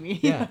first see me,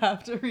 you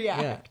have to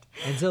react.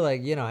 Yeah. And so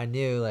like, I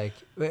knew like,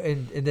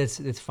 and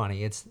it's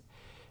funny. It's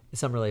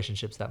some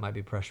relationships that might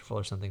be pressureful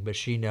or something, but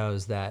she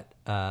knows that,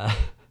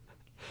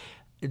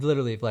 it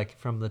literally, like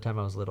from the time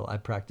I was little, I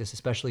practiced,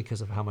 especially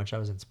because of how much I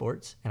was in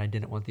sports, and I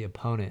didn't want the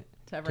opponent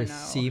to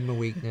see my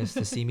weakness,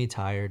 to see me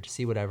tired, to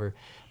see whatever.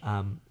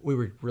 We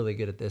were really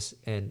good at this,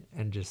 and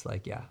just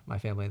like, my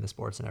family and the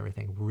sports and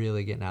everything,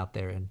 really getting out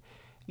there and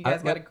You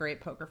guys got a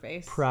great poker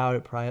face.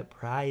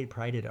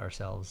 Prided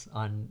ourselves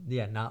on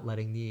not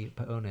letting the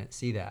opponent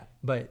see that.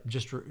 But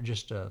just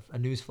a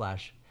news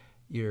flash,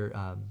 your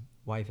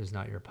wife is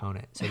not your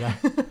opponent. So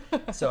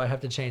so I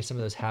have to change some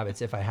of those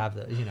habits if I have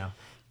the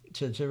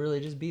to really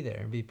just be there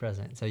and be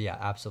present. So yeah,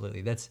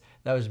 absolutely. That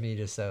was me,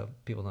 just so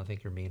people don't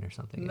think you're mean or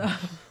something.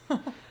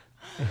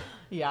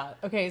 Yeah.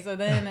 Okay. So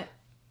then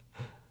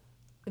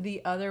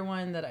the other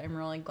one that I'm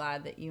really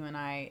glad that you and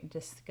I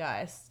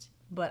discussed,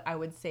 but I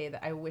would say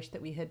that I wish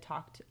that we had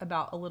talked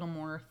about a little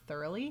more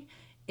thoroughly,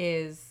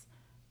 is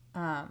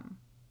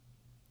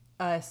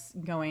us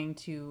going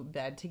to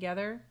bed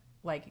together,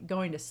 like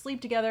going to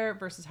sleep together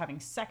versus having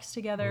sex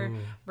together. Ooh.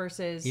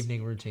 Versus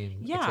evening routine.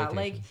 Yeah.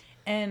 Like,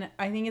 and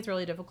I think it's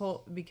really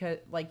difficult because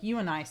like you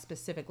and I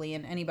specifically,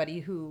 and anybody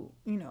who,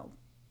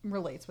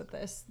 relates with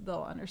this,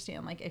 they'll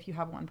understand, like if you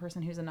have one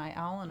person who's a night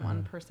owl and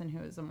one person who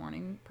is a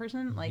morning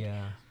person, like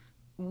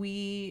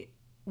we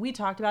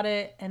talked about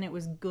it and it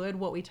was good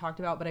what we talked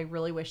about, but I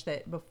really wish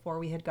that before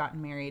we had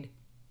gotten married,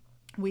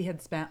 we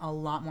had spent a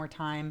lot more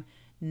time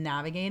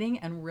navigating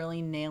and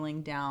really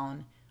nailing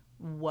down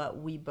what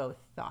we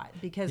both thought,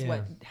 because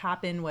what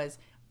happened was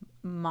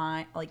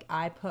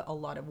I put a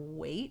lot of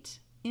weight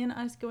in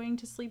us going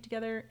to sleep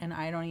together, and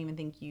I don't even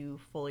think you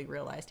fully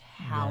realized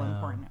how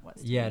important it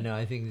was to me. No,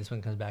 I think this one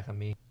comes back on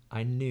me.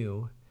 I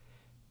knew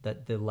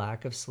that the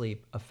lack of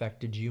sleep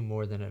affected you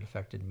more than it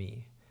affected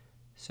me.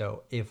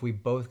 So if we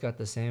both got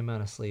the same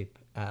amount of sleep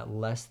at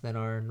less than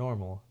our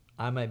normal,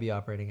 I might be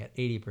operating at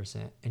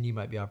 80% and you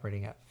might be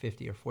operating at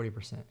 50 or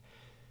 40%.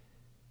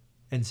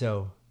 And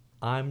so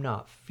I'm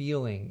not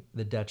feeling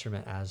the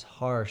detriment as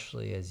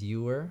harshly as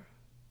you were,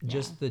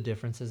 just the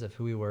differences of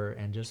who we were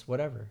and just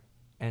whatever.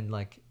 And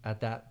like at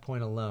that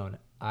point alone,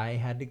 I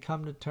had to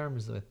come to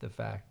terms with the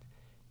fact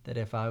that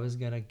if I was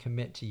going to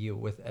commit to you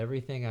with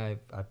everything I'm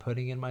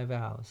putting in my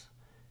vows,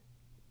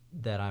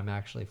 that I'm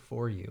actually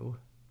for you,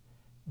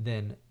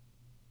 then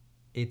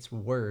it's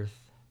worth.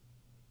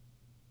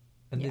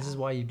 And this is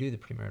why you do the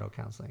premarital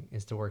counseling,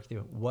 is to work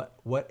through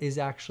what is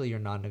actually your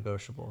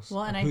non-negotiables.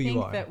 Well, and I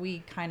think that we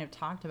kind of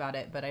talked about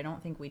it, but I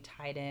don't think we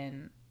tied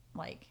in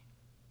like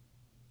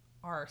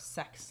our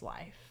sex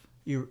life.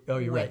 You're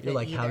right. You're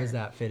like, either. How does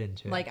that fit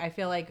into it? Like, I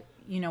feel like,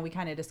 we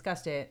kind of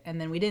discussed it and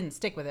then we didn't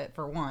stick with it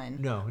for one.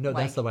 No, like,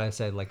 that's the way I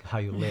said, like how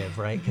you live,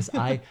 right? Because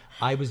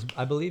I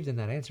believed in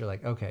that answer.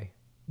 Like, okay,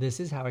 this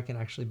is how I can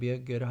actually be a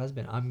good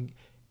husband.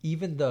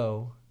 Even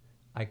though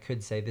I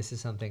could say this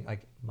is something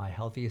like my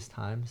healthiest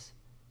times,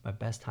 my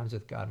best times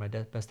with God, my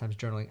best times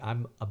journaling,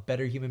 I'm a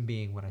better human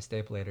being when I stay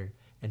up later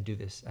and do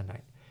this at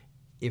night.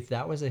 If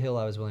that was a hill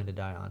I was willing to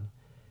die on,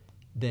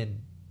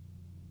 then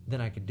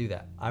I could do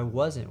that. I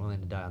wasn't willing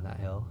to die on that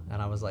hill. And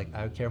I was like,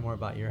 I care more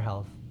about your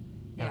health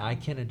and I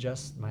can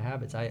adjust my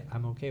habits.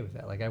 I'm okay with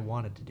that. Like I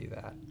wanted to do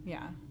that.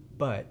 Yeah.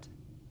 But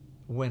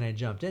when I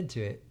jumped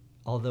into it,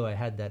 although I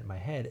had that in my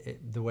head,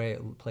 the way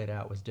it played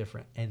out was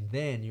different. And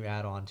then you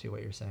add on to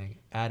what you're saying,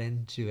 add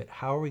into it,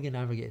 how are we going to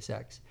navigate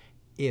sex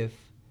if,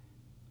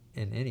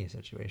 in any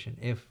situation,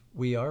 if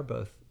we are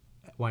both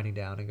winding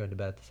down and going to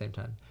bed at the same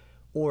time,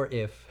 or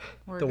if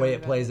the way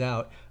it plays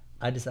out,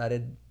 I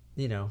decided,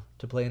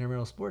 to play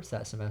intramural sports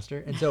that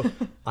semester. And so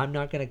I'm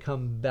not going to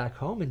come back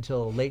home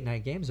until late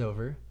night game's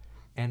over.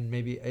 And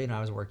maybe, I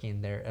was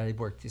working there. I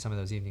worked some of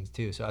those evenings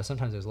too. So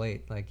sometimes it was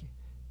late, like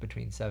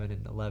between 7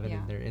 and 11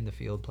 and they're in the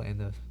field playing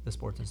the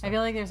sports and stuff. I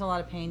feel like there's a lot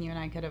of pain you and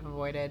I could have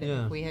avoided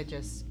if we had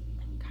just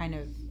kind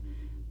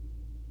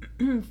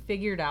of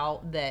figured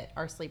out that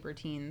our sleep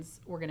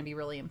routines were going to be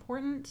really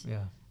important.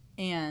 Yeah.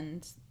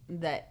 And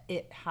that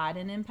it had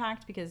an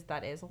impact, because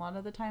that is a lot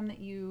of the time that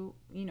you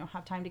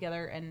have time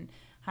together and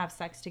have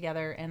sex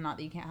together, and not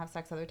that you can't have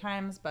sex other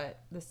times, but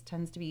this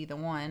tends to be the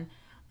one.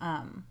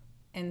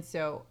 And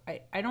so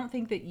I don't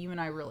think that you and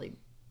I really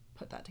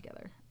put that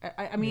together.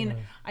 I mean,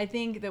 I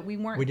think that we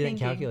didn't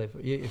calculate.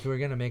 If we were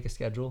going to make a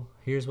schedule,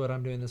 here's what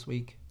I'm doing this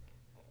week.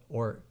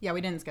 Or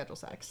we didn't schedule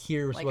sex.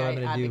 Here's what I'm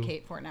going to do.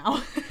 Advocate for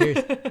now.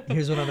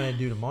 here's what I'm going to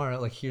do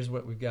tomorrow. Like, here's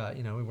what we've got.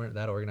 We weren't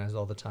that organized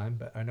all the time,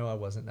 but I know I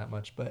wasn't that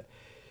much. But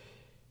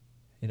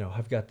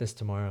I've got this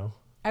tomorrow.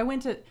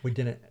 We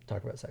didn't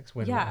talk about sex.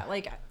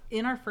 Like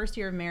in our first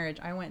year of marriage,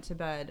 I went to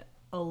bed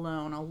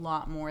alone a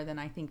lot more than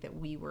I think that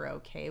we were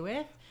okay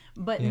with.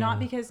 But not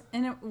because,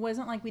 and it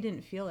wasn't like we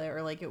didn't feel it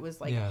or like it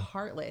was like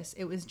heartless.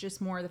 It was just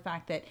more the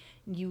fact that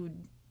you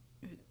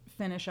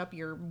finish up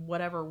your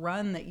whatever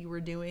run that you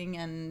were doing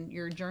and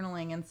your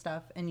journaling and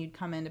stuff, and you'd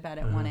come into bed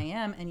at 1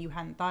 a.m. and you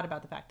hadn't thought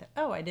about the fact that,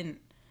 I didn't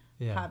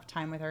have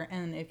time with her.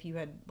 And if you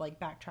had like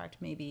backtracked,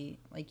 maybe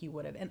like you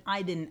would have. And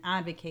I didn't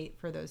advocate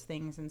for those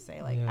things and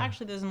say like,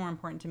 actually, this is more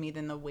important to me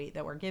than the weight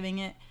that we're giving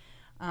it.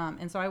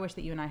 And so I wish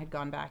that you and I had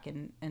gone back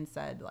and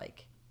said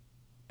like,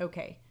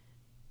 okay,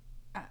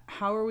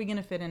 how are we going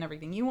to fit in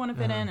everything you want to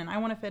fit in and I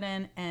want to fit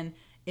in? And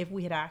if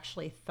we had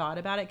actually thought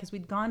about it, because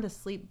we'd gone to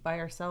sleep by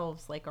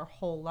ourselves like our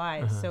whole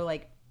lives. So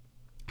like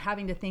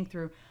having to think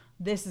through,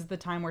 this is the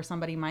time where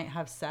somebody might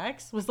have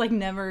sex was like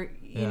never,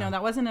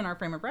 that wasn't in our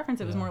frame of reference.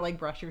 It was more like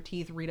brush your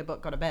teeth, read a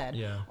book, go to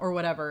bed or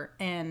whatever.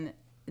 And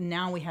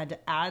now we had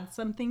to add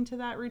something to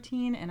that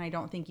routine. And I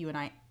don't think you and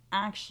I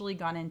actually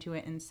got into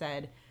it and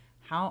said,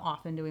 how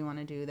often do we want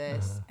to do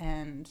this?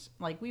 And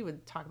like, we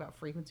would talk about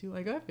frequency.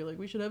 Like, I feel like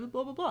we should have it,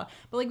 blah, blah, blah.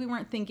 But like, we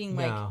weren't thinking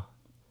like, No.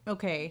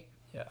 okay,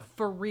 Yeah.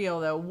 for real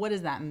though, what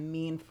does that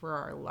mean for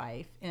our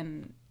life?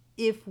 And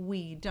if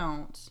we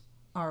don't,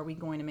 are we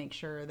going to make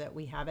sure that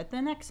we have it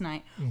the next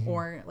night?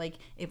 Or like,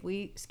 if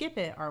we skip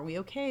it, are we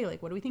okay?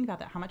 Like, what do we think about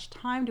that? How much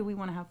time do we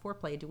want to have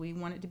foreplay? Do we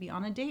want it to be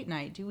on a date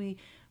night? Do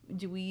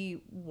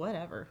we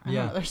whatever? I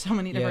don't know. There's so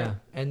many different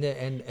and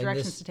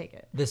directions this, to take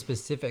it. this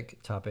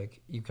specific topic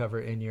you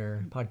cover in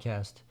your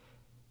podcast,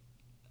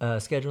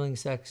 scheduling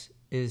sex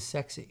is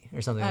sexy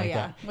or something like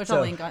that. Which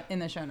I'll link in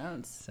the show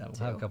notes. So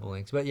we'll have a couple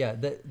links. But yeah,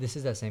 this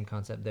is that same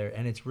concept there.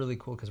 And it's really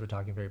cool because we're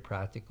talking very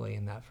practically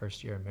in that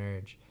first year of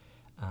marriage.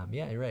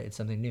 Yeah, you're right. It's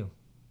something new.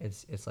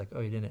 It's like,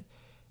 oh, you didn't.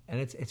 And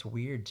it's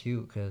weird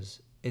too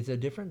because it's a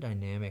different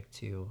dynamic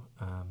too.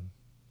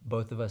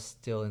 Both of us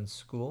still in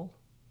school.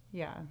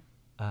 Yeah.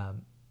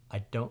 I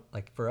don't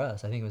like for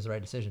us. I think it was the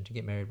right decision to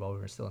get married while we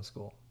were still in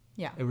school.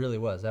 Yeah. It really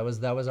was. That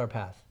was our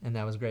path, and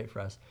that was great for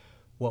us.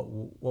 What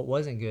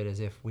wasn't good is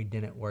if we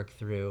didn't work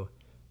through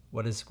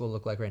what does school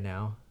look like right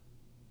now,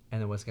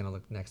 and then what's going to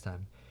look next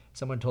time.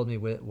 Someone told me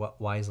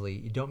wisely,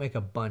 you don't make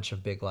a bunch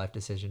of big life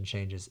decision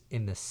changes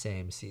in the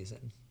same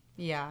season.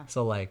 Yeah.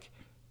 So like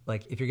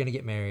if you're going to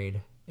get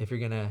married, if you're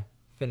going to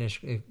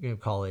finish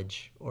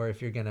college, or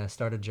if you're going to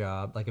start a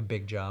job, like a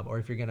big job, or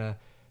if you're going to,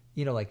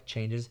 like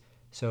changes.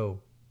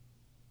 So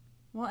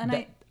well,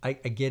 and I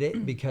get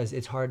it because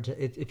it's hard to,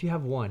 if you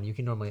have one, you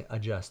can normally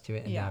adjust to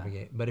it and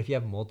navigate. But if you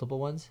have multiple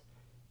ones,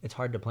 it's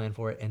hard to plan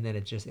for it. And then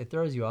it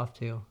throws you off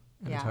too.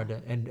 And it's hard to,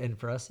 and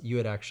for us, you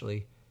had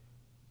actually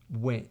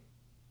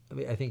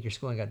I think your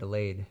schooling got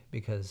delayed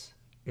because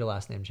your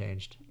last name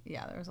changed.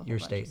 Yeah, there was a whole your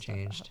bunch state of stuff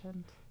changed. that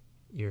happened.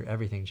 Your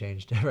everything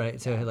changed,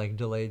 right? So like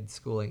delayed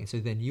schooling. So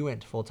then you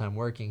went to full-time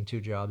working, 2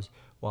 jobs,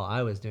 while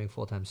I was doing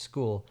full-time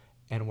school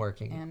and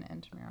working. And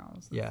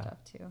intramurals and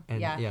stuff too.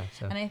 And,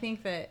 so. And I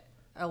think that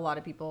a lot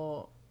of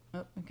people,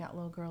 we've got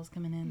little girls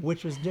coming in.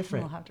 Which was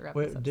different. We'll have to wrap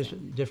this up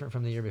soon. Different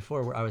from the year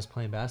before where I was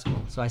playing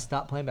basketball. So I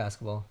stopped playing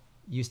basketball.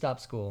 You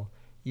stopped school.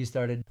 You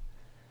started.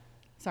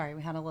 Sorry,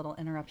 we had a little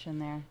interruption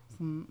there.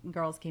 Some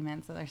girls came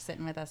in, so they're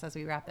sitting with us as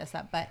we wrap this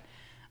up. But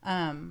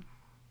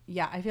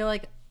I feel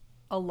like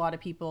a lot of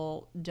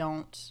people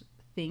don't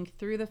think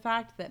through the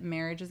fact that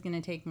marriage is going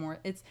to take more.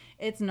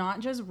 It's not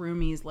just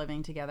roomies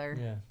living together.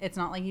 Yeah. It's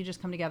not like you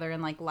just come together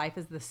and like life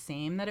is the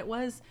same that it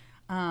was.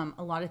 A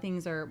lot of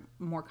things are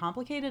more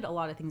complicated. A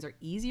lot of things are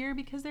easier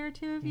because there are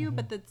 2 of you.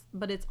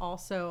 But it's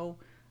also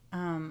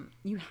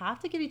you have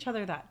to give each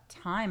other that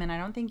time. And I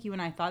don't think you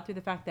and I thought through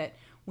the fact that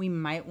we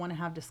might want to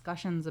have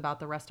discussions about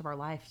the rest of our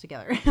life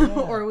together,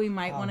 or we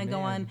might want to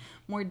go on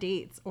more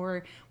dates,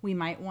 or we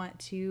might want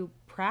to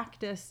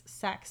practice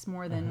sex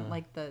more than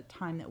like the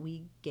time that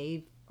we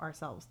gave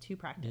ourselves to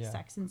practice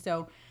sex. And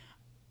so,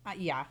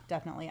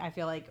 definitely. I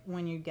feel like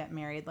when you get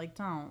married, like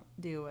don't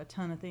do a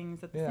ton of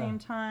things at the same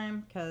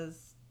time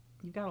because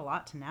you've got a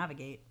lot to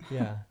navigate.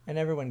 Yeah. And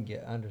everyone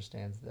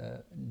understands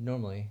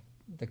normally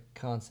the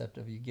concept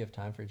of you give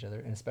time for each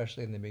other, and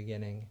especially in the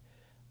beginning,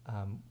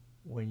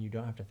 when you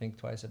don't have to think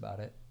twice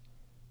about it.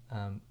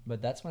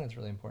 But that's when it's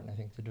really important, I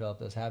think, to develop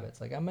those habits.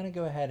 Like, I'm going to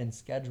go ahead and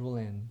schedule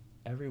in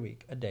every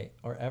week a date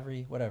or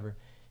every whatever,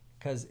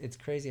 because it's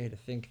crazy to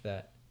think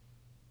that,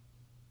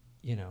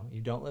 you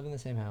don't live in the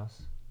same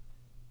house,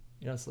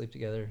 you don't sleep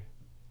together,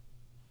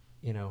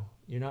 you're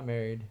not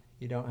married,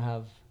 you don't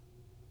have,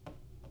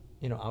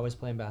 I was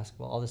playing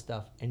basketball, all this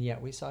stuff, and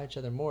yet we saw each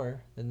other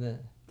more than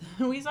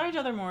we saw each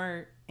other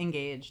more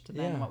engaged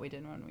than what we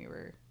did when we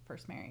were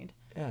first married.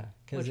 Yeah,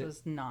 which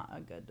was not a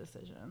good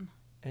decision.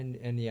 And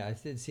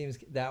it seems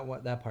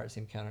that part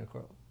seemed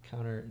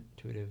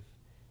counterintuitive,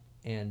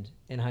 and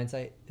in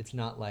hindsight, it's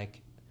not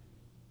like,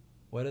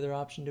 what other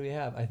option do we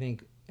have? I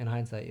think in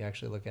hindsight, you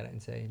actually look at it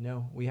and say,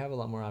 no, we have a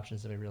lot more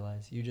options than we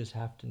realize. You just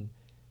have to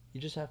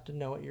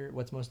know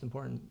what's most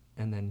important,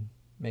 and then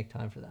make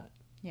time for that.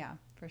 Yeah,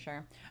 for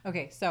sure.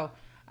 Okay, so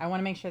I want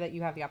to make sure that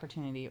you have the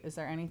opportunity. Is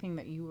there anything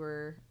that you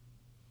were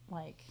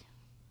like,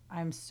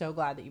 I'm so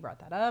glad that you brought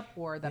that up,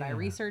 or that I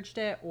researched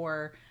it,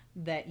 or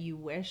that you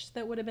wish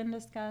that would have been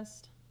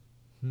discussed?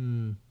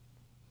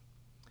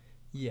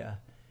 Yeah.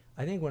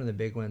 I think one of the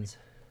big ones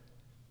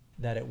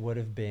that it would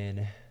have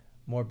been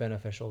more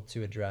beneficial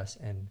to address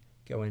and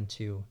go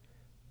into,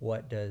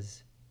 what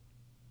does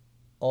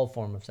all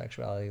form of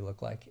sexuality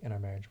look like in our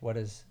marriage? What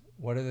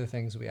are the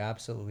things we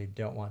absolutely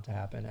don't want to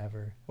happen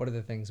ever? What are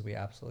the things we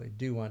absolutely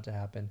do want to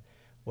happen?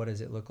 What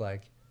does it look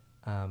like?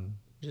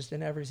 Just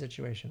in every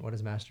situation. What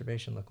does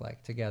masturbation look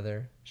like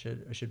together?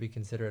 Should we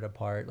consider it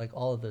apart? Like,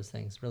 all of those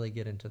things, really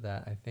get into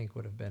that, I think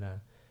would have been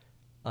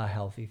a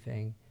healthy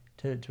thing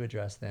to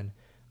address then.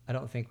 I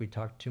don't think we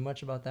talked too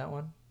much about that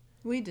one.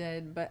 We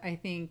did, but I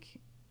think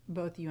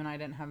both you and I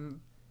didn't have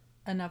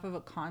enough of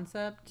a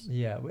concept.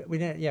 Yeah, we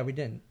didn't. Yeah, we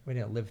didn't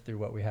live through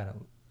what we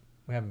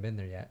haven't been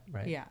there yet,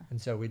 right? Yeah.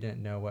 And so we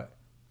didn't know what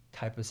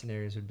type of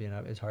scenarios would be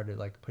enough. It's hard to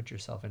like put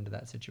yourself into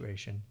that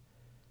situation.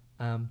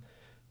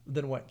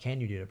 then what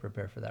can you do to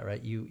prepare for that,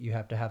 right? You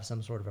have to have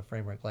some sort of a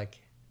framework, like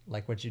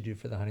what you do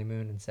for the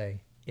honeymoon, and say,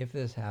 if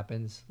this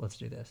happens, let's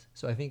do this.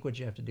 So I think what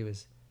you have to do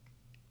is,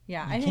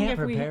 yeah, you I think can't if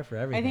prepare for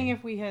everything. I think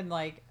if we had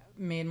like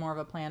made more of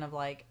a plan of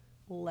like,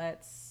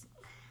 let's,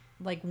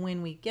 like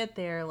when we get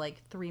there,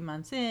 like 3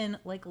 months in,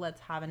 like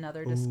let's have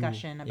another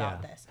discussion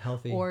about this.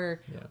 Healthy.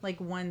 Or like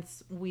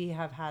once we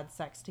have had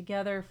sex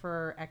together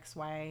for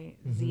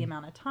XYZ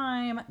amount of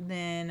time,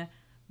 then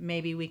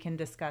maybe we can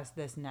discuss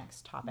this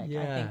next topic.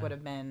 I think would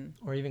have been,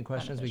 or even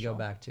questions beneficial. we go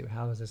back to.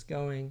 How is this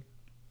going?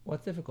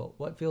 What's difficult?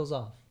 What feels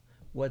off?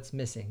 What's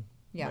missing?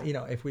 Yeah. You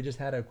know, if we just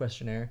had a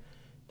questionnaire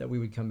that we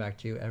would come back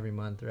to every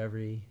month or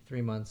every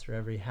 3 months or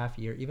every half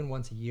year, even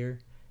once a year,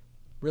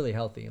 really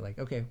healthy. Like,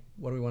 okay,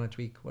 what do we want to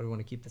tweak? What do we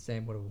want to keep the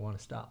same? What do we want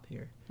to stop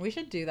here? We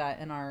should do that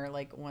in our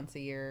like once a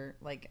year,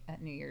 like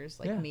at New Year's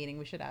meeting.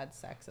 We should add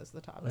sex as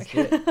the topic. Let's do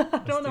it. I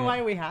don't know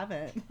why we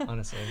haven't.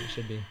 Honestly, it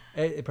should be.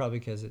 It probably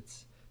because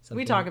it's something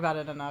we talk about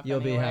it enough.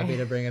 You'll anyway. be happy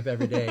to bring up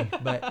every day.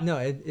 But no,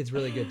 it's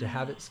really good to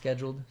have it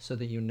scheduled so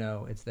that you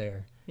know it's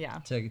there. Yeah.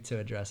 To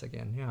address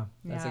again. Yeah,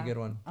 that's a good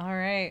one. All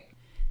right.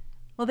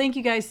 Well, thank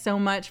you guys so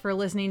much for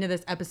listening to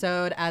this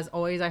episode. As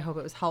always, I hope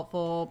it was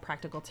helpful,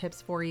 practical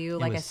tips for you.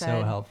 Like I said,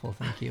 so helpful.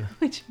 Thank you.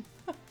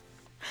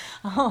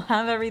 I'll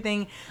have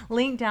everything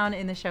linked down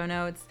in the show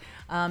notes.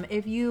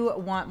 If you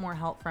want more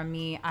help from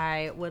me,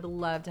 I would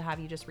love to have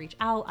you just reach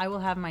out. I will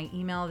have my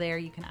email there.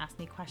 You can ask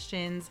me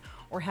questions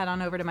or head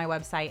on over to my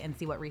website and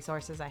see what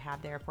resources I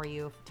have there for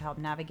you to help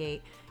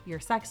navigate your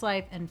sex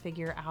life and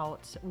figure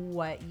out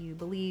what you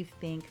believe,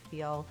 think,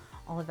 feel,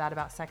 all of that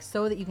about sex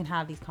so that you can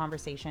have these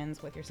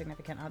conversations with your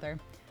significant other.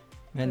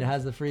 And it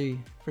has the free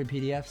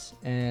PDFs,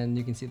 and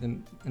you can see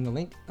them in the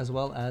link, as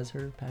well as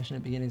her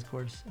Passionate Beginnings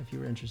course if you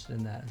were interested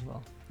in that as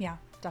well. Yeah,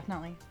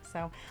 definitely.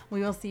 So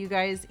we will see you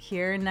guys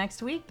here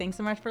next week. Thanks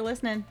so much for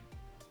listening.